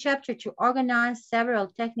 Student chapter to organize several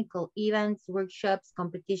technical events, workshops,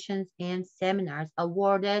 competitions, and seminars,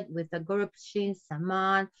 awarded with the Group Shin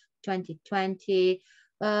Saman 2020,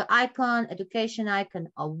 Education Icon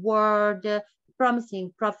Award,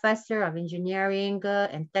 Promising Professor of Engineering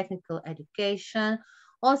and Technical Education.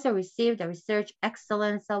 Also received the Research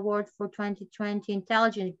Excellence Award for 2020.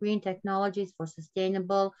 Intelligent Green Technologies for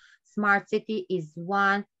Sustainable Smart City is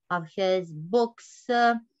one of his books.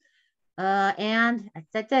 And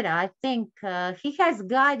etc. I think he has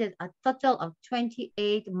guided a total of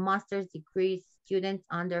 28 master's degree students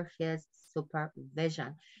under his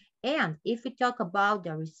supervision. And if we talk about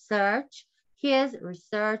the research, his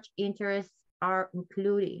research interests are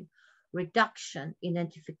including reduction,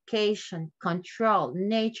 identification, control,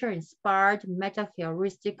 nature-inspired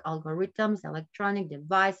meta-heuristic algorithms, electronic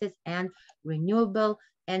devices, and renewable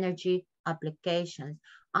energy applications.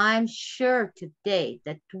 I'm sure today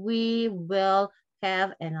that we will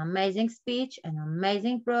have an amazing speech, an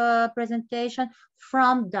amazing presentation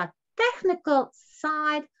from the technical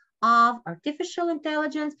side of artificial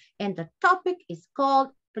intelligence, and the topic is called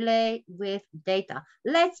Play with Data.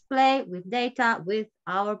 Let's play with data with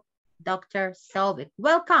our Dr. Selvik.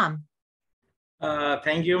 Welcome.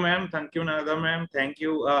 Thank you, ma'am. Thank you, Nada, ma'am. Thank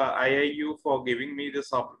you, IIU, for giving me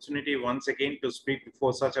this opportunity once again to speak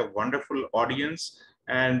before such a wonderful audience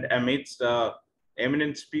and amidst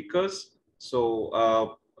eminent speakers.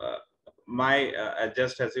 So,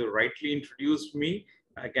 just as you rightly introduced me,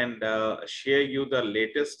 I can share you the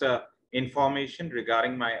latest information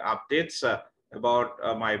regarding my updates about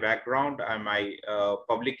my background and my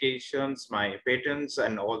publications, my patents,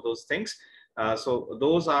 and all those things. So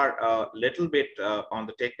those are a little bit on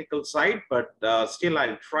the technical side, but still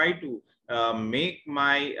I'll try to make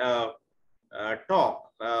my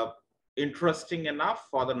talk interesting enough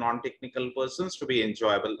for the non-technical persons to be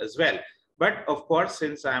enjoyable as well. But of course,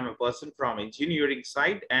 since I'm a person from engineering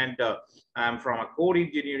side and I'm from a core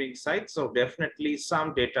engineering side, so definitely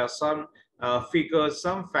some data, some figures,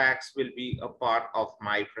 some facts will be a part of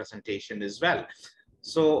my presentation as well.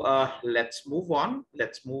 So let's move on.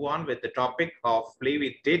 Let's move on with the topic of play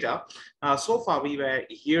with data. So far, we were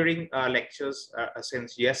hearing lectures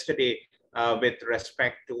since yesterday with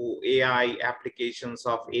respect to AI, applications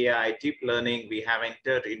of AI, deep learning. We have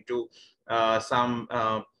entered into some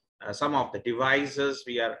of the devices.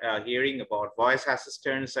 We are hearing about voice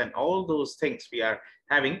assistants and all those things we are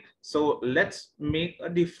having. So let's make a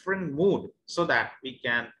different mood so that we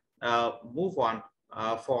can move on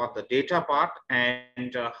for the data part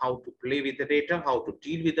and how to play with the data, how to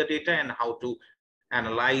deal with the data, and how to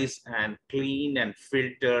analyze and clean and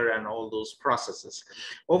filter and all those processes.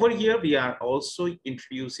 Over here, we are also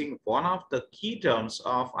introducing one of the key terms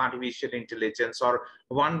of artificial intelligence, or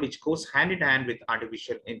one which goes hand in hand with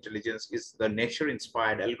artificial intelligence, is the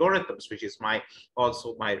nature-inspired algorithms, which is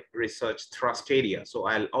also my research thrust area. So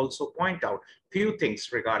I'll also point out few things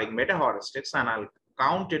regarding meta-heuristics, and I'll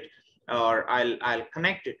count it, or I'll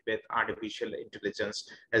connect it with artificial intelligence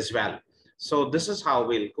as well. So this is how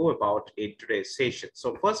we'll go about in today's session.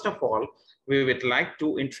 So first of all, we would like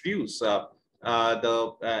to introduce the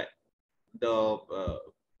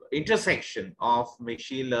intersection of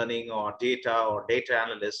machine learning or data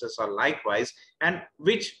analysis or likewise, and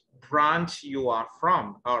which branch you are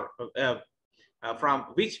from, or from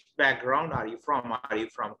which background are you from? Are you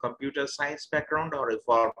from computer science background, or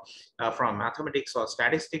from mathematics or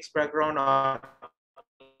statistics background, or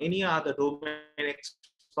any other domain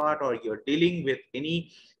expert, or you're dealing with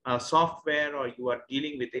any software, or you are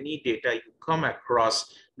dealing with any data, you come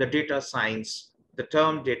across the data science. The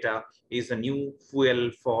term data is a new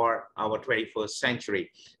fuel for our 21st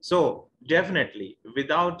century. So definitely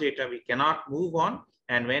without data, we cannot move on.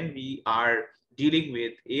 And when we are dealing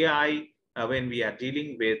with AI, when we are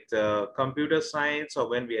dealing with computer science, or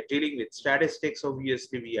when we are dealing with statistics,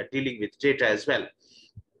 obviously we are dealing with data as well.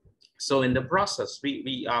 So in the process,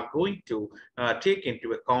 we are going to take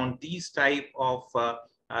into account these type of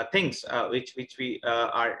things which we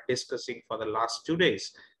are discussing for the last 2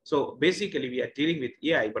 days. So basically we are dealing with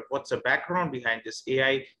AI, but what's the background behind this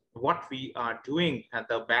AI, what we are doing at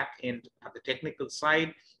the back end, at the technical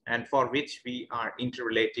side, and for which we are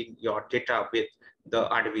interrelating your data with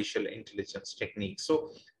the artificial intelligence techniques. So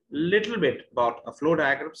little bit about a flow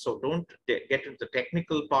diagram. So don't get into the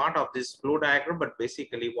technical part of this flow diagram, but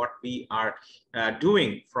basically what we are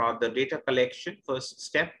doing for the data collection, first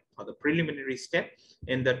step or the preliminary step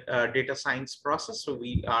in the data science process. So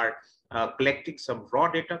we are collecting some raw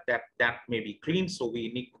data that may be clean. So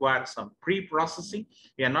we require some pre-processing.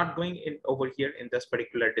 We are not going in over here in this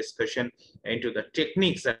particular discussion into the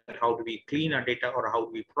techniques that how do we clean our data or how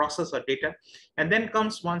do we process our data. And then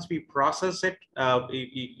comes, once we process it,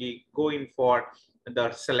 we go in for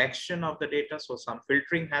the selection of the data. So some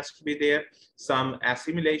filtering has to be there, some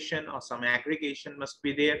assimilation or some aggregation must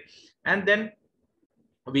be there. And then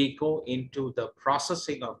we go into the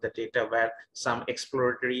processing of the data, where some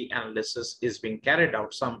exploratory analysis is being carried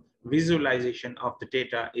out, some visualization of the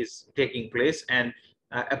data is taking place, and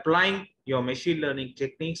applying your machine learning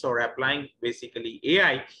techniques or applying basically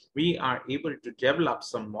AI, we are able to develop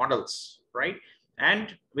some models, right?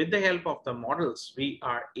 And with the help of the models, we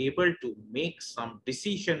are able to make some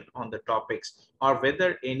decision on the topics, or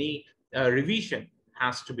whether any revision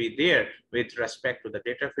has to be there with respect to the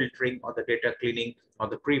data filtering or the data cleaning or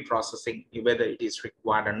the pre-processing, whether it is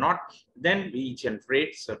required or not. Then we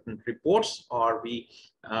generate certain reports, or we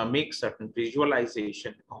make certain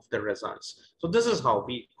visualization of the results. So this is how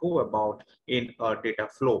we go about in a data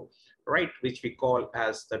flow, right, which we call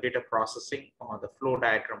as the data processing or the flow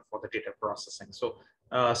diagram for the data processing. So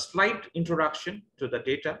a slight introduction to the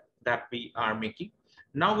data that we are making.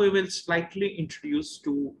 Now we will slightly introduce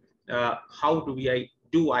to how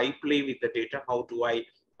do I play with the data? How do I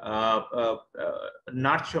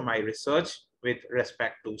nurture my research with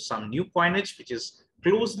respect to some new coinage, which is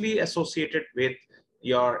closely associated with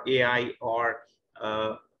your AI, or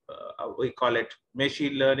we call it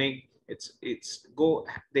machine learning.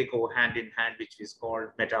 They go hand in hand, which is called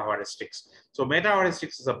meta heuristics. So meta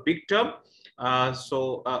heuristics is a big term.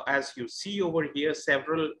 As you see over here,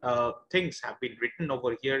 several things have been written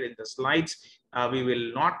over here in the slides. We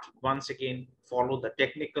will not once again follow the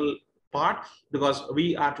technical part, because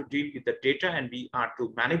we are to deal with the data, and we are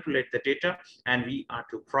to manipulate the data, and we are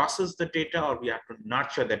to process the data, or we are to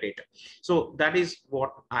nurture the data. So that is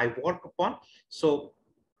what I work upon. So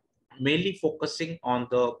mainly focusing on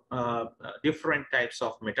the different types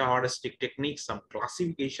of meta-heuristic techniques. Some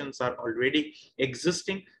classifications are already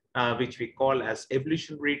existing, which we call as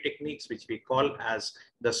evolutionary techniques, which we call as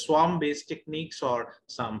the swarm-based techniques, or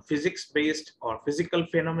some physics-based or physical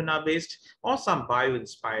phenomena-based, or some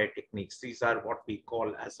bio-inspired techniques. These are what we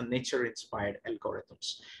call as the nature-inspired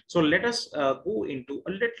algorithms. So let us go into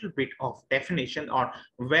a little bit of definition on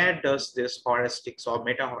where does this heuristics or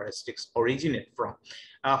meta-heuristics originate from.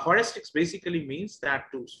 Heuristics basically means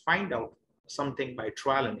that to find out something by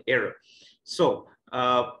trial and error. So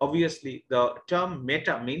obviously the term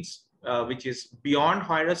meta means which is beyond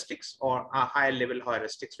heuristics, or a higher level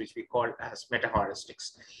heuristics, which we call as meta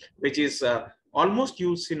heuristics, which is almost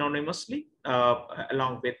used synonymously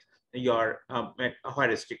along with your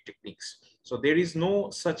heuristic techniques. So there is no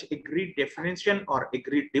such agreed definition or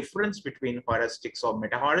agreed difference between heuristics or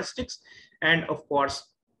meta heuristics. And of course,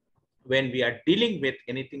 when we are dealing with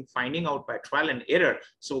anything finding out by trial and error,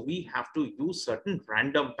 so we have to use certain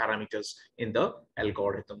random parameters in the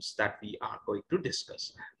algorithms that we are going to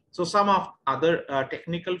discuss. So some of other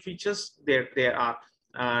technical features, there are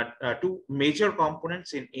two major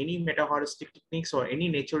components in any meta-heuristic techniques or any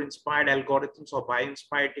nature-inspired algorithms or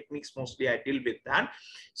bio-inspired techniques. Mostly I deal with that.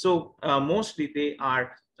 So mostly they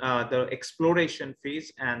are the exploration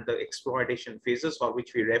phase and the exploitation phases, for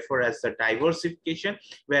which we refer as the diversification,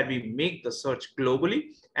 where we make the search globally,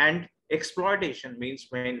 and exploitation means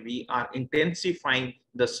when we are intensifying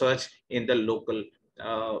the search in the local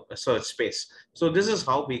search space. So this is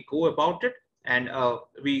how we go about it, and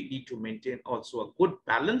we need to maintain also a good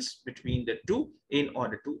balance between the two in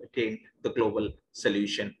order to attain the global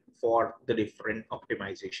solution for the different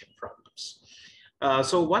optimization problems.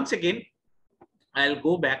 So once again, I'll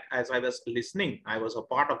go back. As I was listening, I was a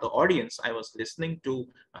part of the audience. I was listening to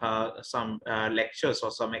some lectures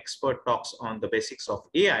or some expert talks on the basics of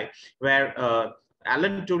AI, where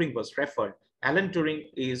Alan Turing was referred. Alan Turing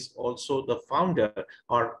is also the founder,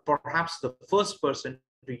 or perhaps the first person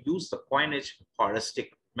to use the coinage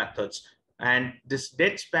heuristic methods. And this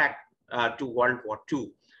dates back to World War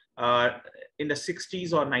II. In the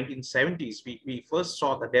 60s or 1970s, we first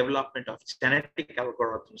saw the development of genetic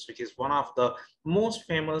algorithms, which is one of the most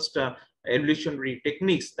famous evolutionary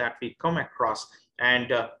techniques that we come across.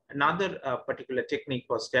 And another particular technique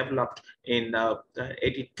was developed in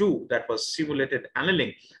 82, that was simulated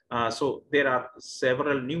annealing. So there are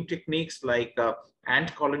several new techniques like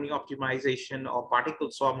ant colony optimization or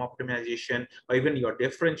particle swarm optimization, or even your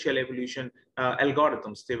differential evolution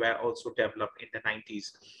algorithms. They were also developed in the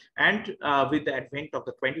 90s. And with the advent of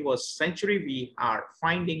the 21st century, we are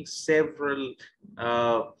finding several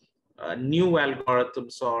new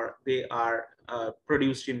algorithms, or they are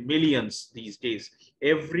produced in millions these days.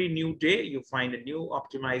 Every new day, you find a new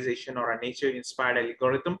optimization or a nature-inspired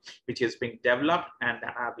algorithm which is being developed and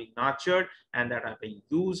that are being nurtured and that are being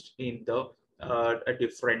used in the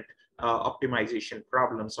different optimization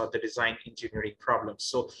problems or the design engineering problems.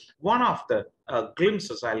 So one of the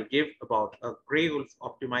glimpses I'll give about a gray wolf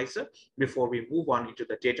optimizer before we move on into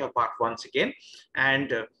the data part once again.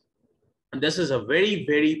 And this is a very,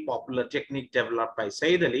 very popular technique developed by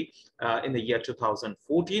Saeed Ali in the year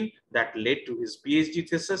 2014 that led to his PhD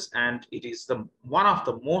thesis. And it is one of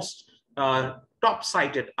the most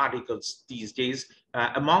top-cited articles these days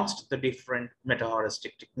amongst the different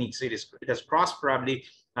meta-heuristic techniques. It has crossed probably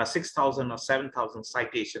 6,000 or 7,000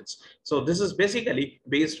 citations. So this is basically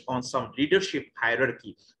based on some leadership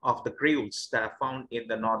hierarchy of the gray wolves that are found in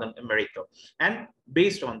the Northern America and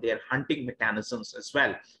based on their hunting mechanisms as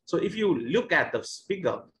well. So if you look at this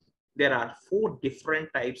figure, there are 4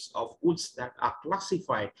 different types of wolves that are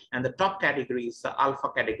classified, and the top category is the alpha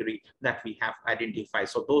category that we have identified.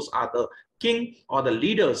 So those are the king or the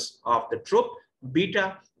leaders of the troop.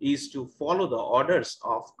 Beta is to follow the orders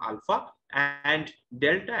of alpha, and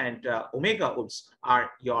delta and omega wolves are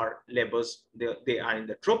your labors. They are in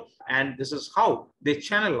the troop, and this is how they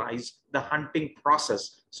channelize the hunting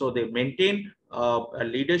process. So they maintain a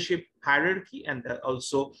leadership hierarchy, and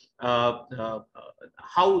also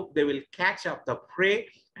how they will catch up the prey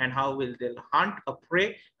and how will they hunt a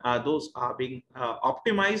prey. Those are being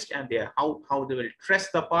optimized, and how they will trace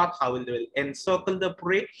the path, how they will encircle the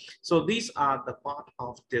prey. So these are the part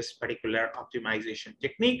of this particular optimization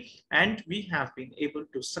technique, and we have been able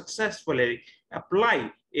to successfully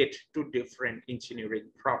apply it to different engineering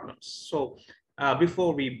problems. So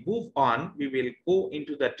before we move on, we will go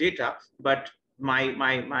into the data, but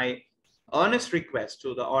my earnest request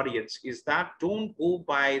to the audience is that don't go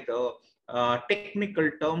by the technical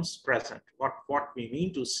terms present. What we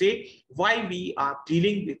mean to say, why we are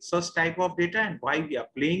dealing with such type of data and why we are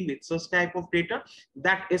playing with such type of data,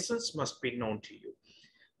 that essence must be known to you.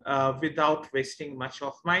 Without wasting much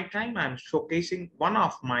of my time, I'm showcasing one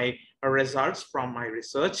of my results from my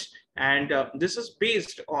research. And this is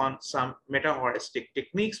based on some meta-heuristic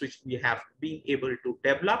techniques which we have been able to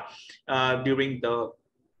develop during the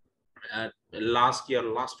last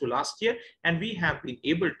to last year, and we have been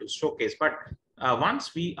able to showcase. But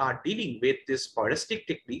once we are dealing with these heuristic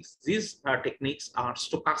techniques, these techniques are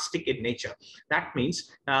stochastic in nature. That means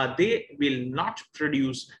they will not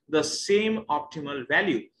produce the same optimal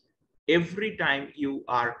value every time you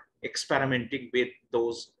are experimenting with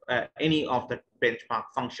those any of the benchmark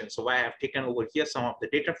functions. So I have taken over here some of the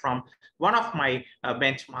data from one of my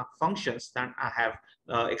benchmark functions that I have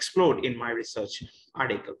explored in my research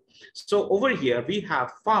article. So over here we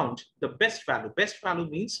have found the best value. Best value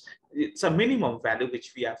means it's a minimum value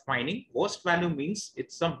which we are finding. Worst value means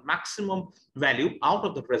it's a maximum value out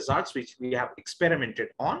of the results which we have experimented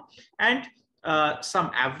on, and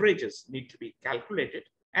some averages need to be calculated,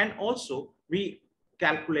 and also we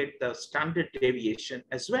calculate the standard deviation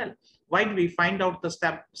as well. Why do we find out the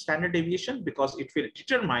standard deviation? Because it will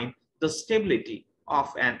determine the stability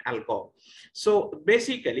of an algorithm. So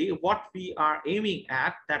basically what we are aiming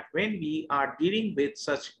at, that when we are dealing with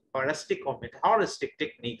such heuristic or meta-heuristic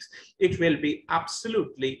techniques, it will be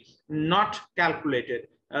absolutely not calculated.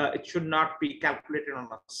 It should not be calculated on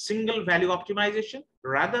a single value optimization.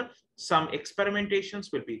 Rather, some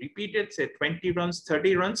experimentations will be repeated, say 20 runs,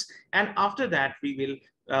 30 runs, and after that we will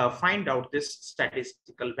find out this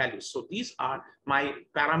statistical value. So these are my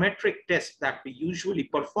parametric tests that we usually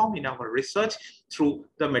perform in our research through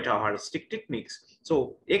the meta-heuristic techniques.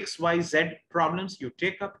 So X, Y, Z problems you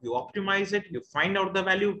take up, you optimize it, you find out the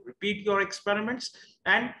value, repeat your experiments,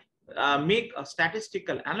 and make a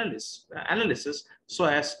statistical analysis so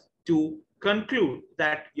as to conclude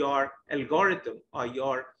that your algorithm or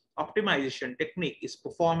your optimization technique is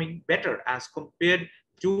performing better as compared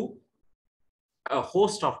to a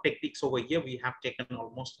host of techniques. Over here we have taken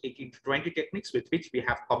almost 18 to 20 techniques with which we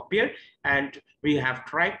have compared, and we have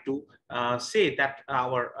tried to say that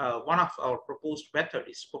our one of our proposed method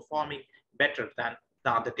is performing better than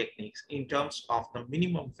the other techniques in terms of the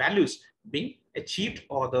minimum values being achieved,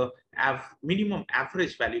 or the minimum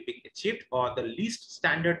average value being achieved, or the least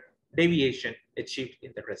standard deviation achieved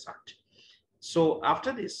in the result. So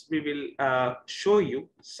after this, we will show you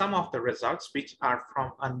some of the results which are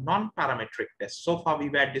from a non-parametric test. So far, we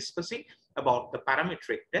were discussing about the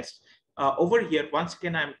parametric test. Over here, once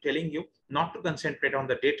again, I'm telling you not to concentrate on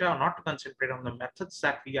the data, or not to concentrate on the methods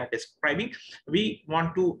that we are describing. We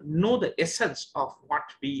want to know the essence of what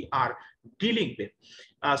we are dealing with.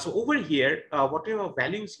 So over here, whatever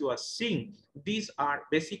values you are seeing, these are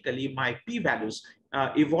basically my p-values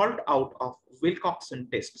evolved out of Wilcoxon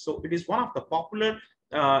test. So it is one of the popular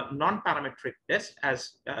non-parametric tests,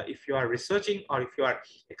 as if you are researching or if you are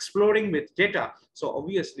exploring with data. So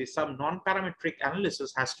obviously some non-parametric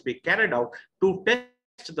analysis has to be carried out to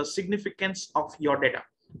test the significance of your data.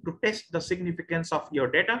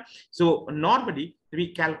 So normally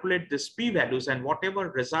we calculate this p-values, and whatever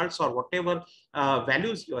results or whatever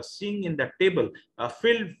values you are seeing in the table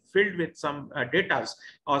filled with some data,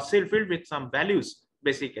 or still filled with some values,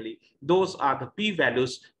 basically those are the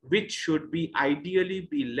p-values which should be ideally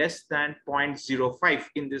be less than 0.05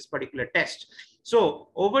 in this particular test. So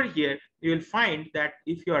over here you will find that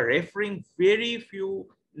if you are referring very few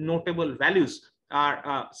notable values,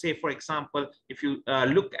 are say for example, if you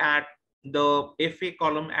look at the FA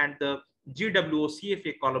column and the GWO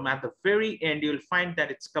CFA column at the very end, you'll find that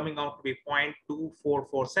it's coming out to be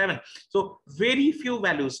 0.2447. So very few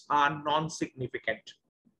values are non-significant.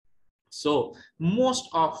 So most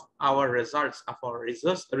of our results, of our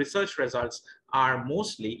research results, are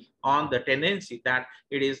mostly on the tendency that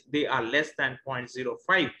they are less than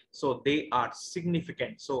 0.05. So they are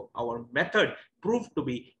significant. So our method proved to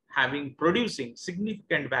be producing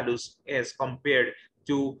significant values as compared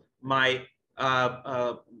to my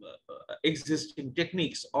existing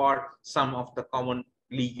techniques or some of the commonly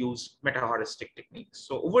used meta-heuristic techniques.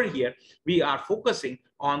 So over here, we are focusing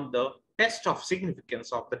on the test of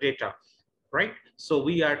significance of the data, right? So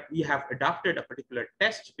we have adopted a particular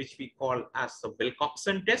test which we call as the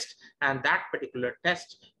Wilcoxon test, and that particular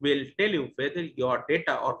test will tell you whether your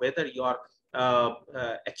data or whether your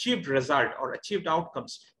achieved result or achieved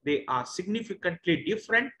outcomes, they are significantly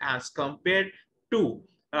different as compared to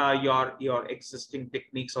your existing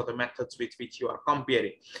techniques or the methods with which you are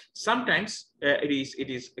comparing. Sometimes it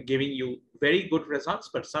is giving you very good results,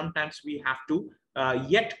 but sometimes we have to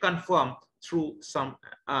yet confirm through some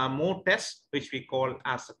more tests, which we call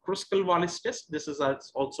as the Kruskal-Wallis test. This is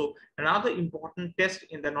also another important test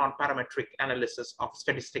in the non-parametric analysis of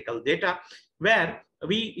statistical data, where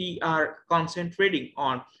we are concentrating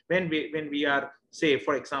on when we are, say,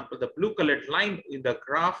 for example, the blue colored line in the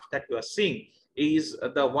graph that you are seeing is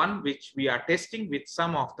the one which we are testing with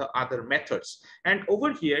some of the other methods. And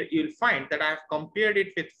over here, you'll find that I've compared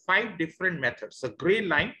it with 5 different methods. The gray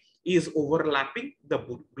line is overlapping the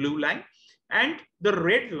blue line, and the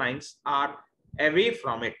red lines are away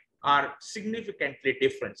from it, are significantly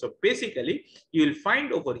different. So basically, you'll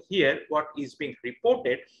find over here what is being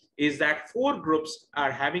reported is that 4 groups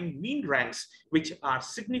are having mean ranks which are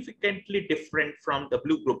significantly different from the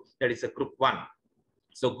blue group, that is a group 1.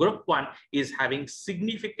 So group 1 is having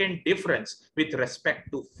significant difference with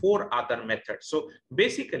respect to 4 other methods. So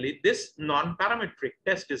basically, this non-parametric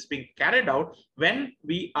test is being carried out when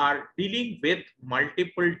we are dealing with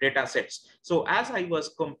multiple data sets. So as I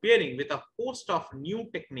was comparing with a host of new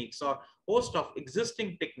techniques or host of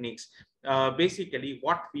existing techniques, basically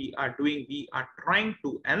what we are doing, we are trying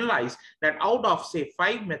to analyze that out of, say,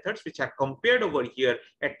 5 methods which are compared over here,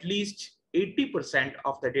 at least 80%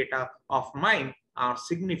 of the data of mine are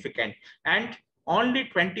significant, and only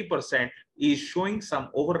 20% is showing some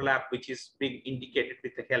overlap, which is being indicated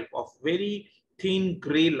with the help of very thin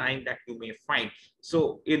gray line that you may find.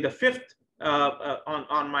 So in the 5th,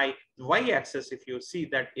 on my y-axis, if you see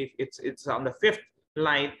that if it's on the 5th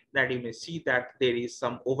line, that you may see that there is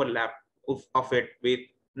some overlap of it with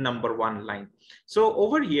number one line. So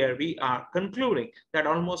over here, we are concluding that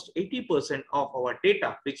almost 80% of our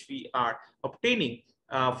data, which we are obtaining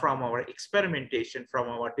from our experimentation, from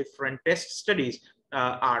our different test studies,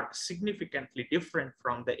 are significantly different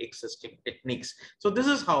from the existing techniques. So this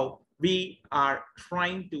is how we are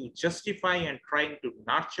trying to justify and trying to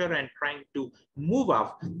nurture and trying to move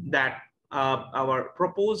up that our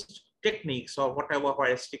proposed techniques or whatever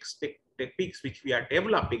heuristic techniques which we are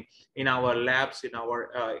developing in our labs, in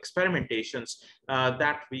our experimentations,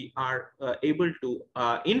 that we are able to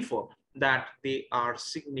infer that they are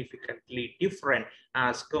significantly different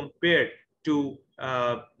as compared to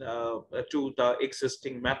the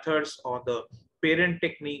existing methods or the parent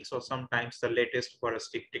techniques or sometimes the latest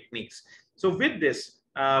heuristic techniques. So with this,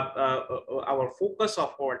 our focus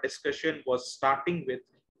of our discussion was starting with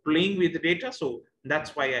playing with data. So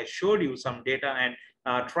that's why I showed you some data and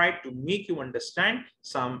tried to make you understand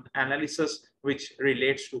some analysis which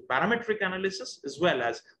relates to parametric analysis as well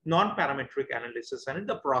as non-parametric analysis. And in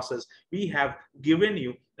the process, we have given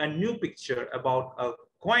you a new picture about a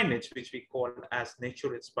coinage, which we call as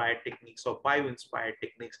nature-inspired techniques or bio-inspired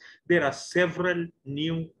techniques. There are several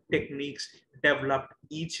new techniques developed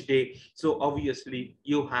each day. So obviously,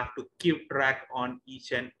 you have to keep track on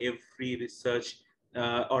each and every research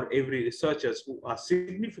or every researchers who are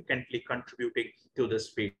significantly contributing to this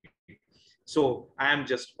field. So I am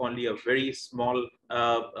just only a very small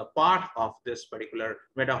part of this particular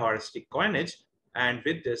meta-heuristic coinage. And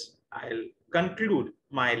with this, I'll conclude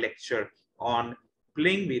my lecture on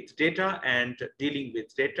playing with data and dealing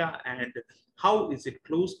with data and how is it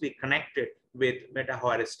closely connected with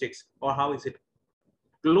meta-heuristics, or how is it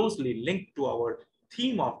closely linked to our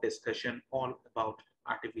theme of discussion all about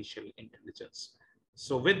artificial intelligence.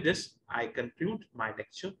 So with this, I conclude my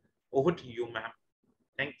lecture. Over to you, ma'am.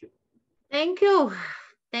 Thank you. Thank you.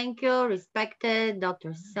 Thank you, respected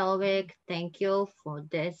Dr. Selvig. Thank you for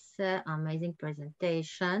this amazing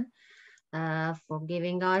presentation, for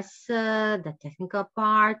giving us the technical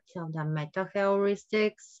part of the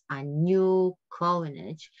meta-heuristics, a new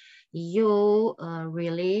coinage. You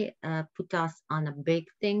really put us on a big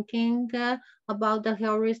thinking about the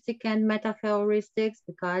heuristic and meta-heuristics,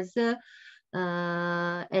 because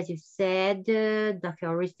as you said, the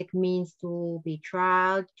heuristic means to be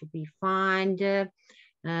tried, to be found,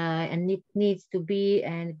 and it needs to be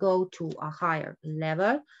and go to a higher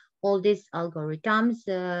level. All these algorithms,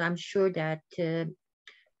 I'm sure that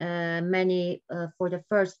many for the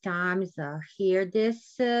first times hear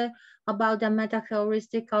this about the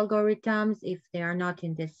meta-heuristic algorithms if they are not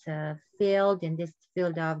in this field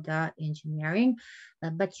of the engineering,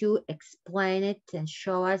 but you explain it and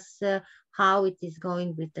show us how it is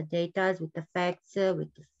going with the data, with the facts, with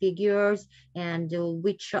the figures, and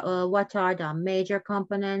what are the major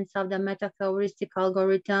components of the meta-heuristic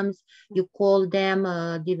algorithms. You call them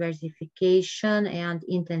diversification and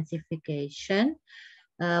intensification.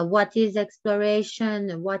 What is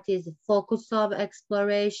exploration, what is the focus of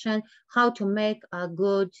exploration, how to make a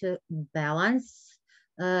good balance.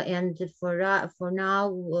 And for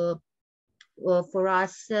now, for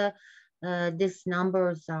us, these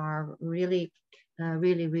numbers are really,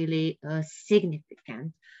 really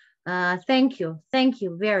significant. Thank you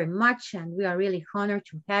very much. And we are really honored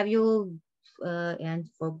to have you and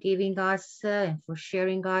for giving us and for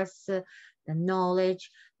sharing us the knowledge,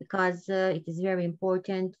 because it is very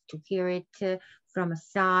important to hear it from a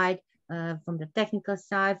side, from the technical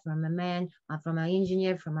side, from a man, from an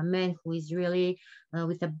engineer, from a man who is really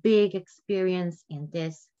with a big experience in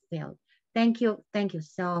this field. Thank you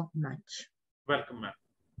so much. Welcome, ma'am.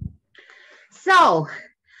 So,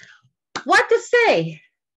 what to say?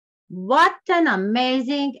 What an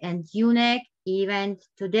amazing and unique event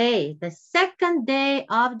today, the second day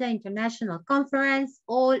of the international conference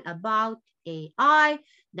all about AI,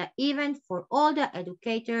 the event for all the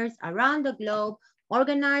educators around the globe,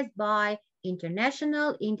 organized by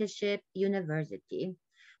International Internship University.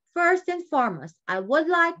 First and foremost, I would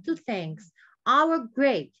like to thank our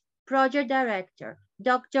great project director,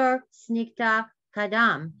 Dr. Snigdha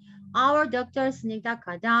Kadam. Our Dr. Snigdha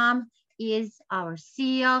Kadam is our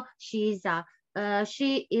CEO. She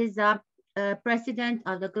is a president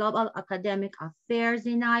of the Global Academic Affairs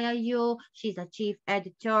in IIU. She's a chief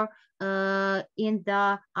editor in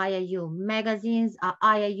the IIU magazines, a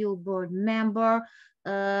IIU board member.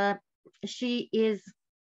 She is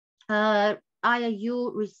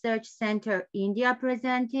IIU Research Center India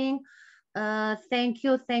presenting. Thank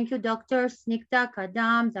you, Dr. Snikta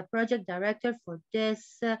Kadam, the project director for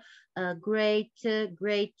this great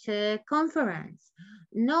conference.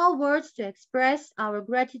 No words to express our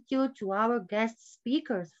gratitude to our guest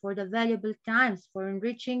speakers for the valuable times, for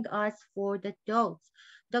enriching us for the thoughts.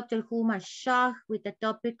 Dr. Huma Shah with the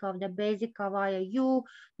topic of the basic of IIU,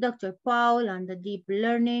 Dr. Paul on the deep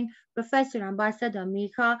learning, Professor Ambassador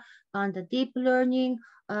Miha on the deep learning,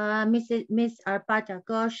 Ms. Arpata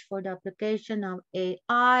Ghosh for the application of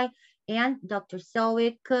AI, and Dr.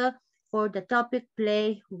 Sowick for the topic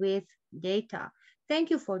play with data. Thank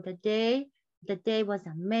you for the day. The day was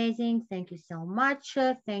amazing. Thank you so much.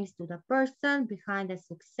 Thanks to the person behind the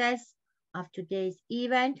success of today's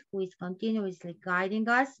event who is continuously guiding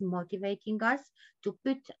us, motivating us to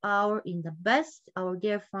put in the best, our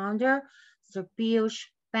dear founder, Sir Piyush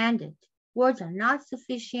Pandit. Words are not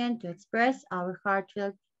sufficient to express our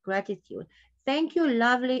heartfelt gratitude. Thank you,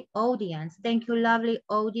 lovely audience. Thank you, lovely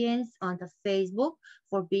audience on the Facebook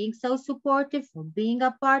for being so supportive, for being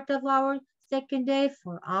a part of our second day,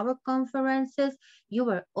 for our conferences. You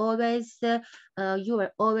were always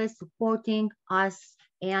supporting us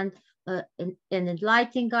and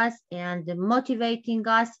enlightening us and motivating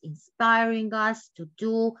us, inspiring us to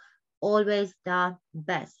do always the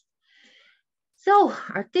best. So,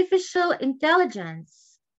 artificial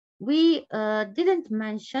intelligence. We didn't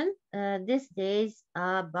mention these days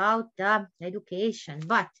about the education,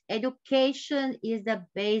 but education is the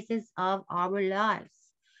basis of our lives.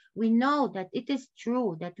 We know that it is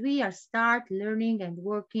true that we are start learning and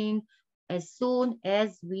working as soon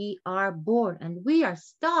as we are born, and we are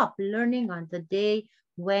stop learning on the day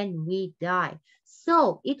when we die.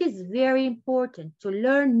 So it is very important to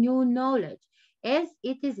learn new knowledge, as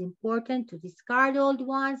it is important to discard old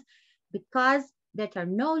ones because that are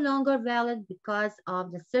no longer valid because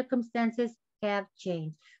of the circumstances have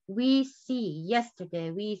changed. We see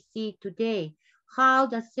yesterday, we see today how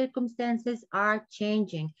the circumstances are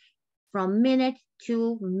changing from minute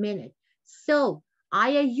to minute. So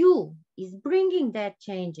IIU is bringing that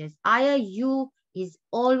changes. IIU is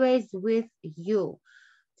always with you.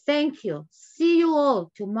 Thank you. See you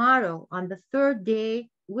all tomorrow on the third day,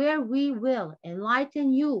 where we will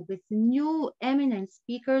enlighten you with new eminent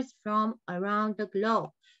speakers from around the globe.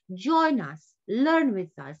 Join us, learn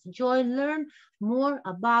with us, learn more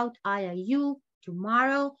about IIU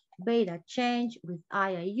tomorrow. Beta change with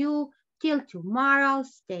IIU. Till tomorrow,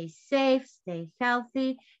 stay safe, stay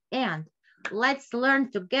healthy, and let's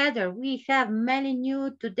learn together. We have many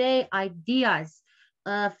new today ideas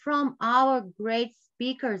from our great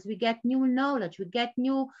speakers. We get new knowledge, we get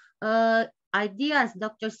new ideas.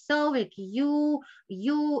 Dr. Sowick, you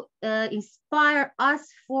inspire us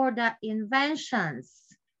for the inventions.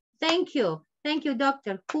 Thank you. Thank you,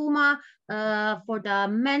 Dr. Kuma, for the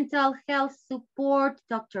mental health support,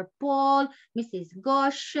 Dr. Paul, Mrs.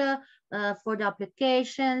 Ghosh, for the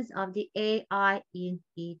applications of the AI in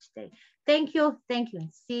each day. Thank you,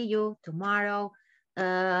 and see you tomorrow.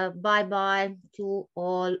 Bye-bye to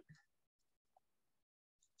all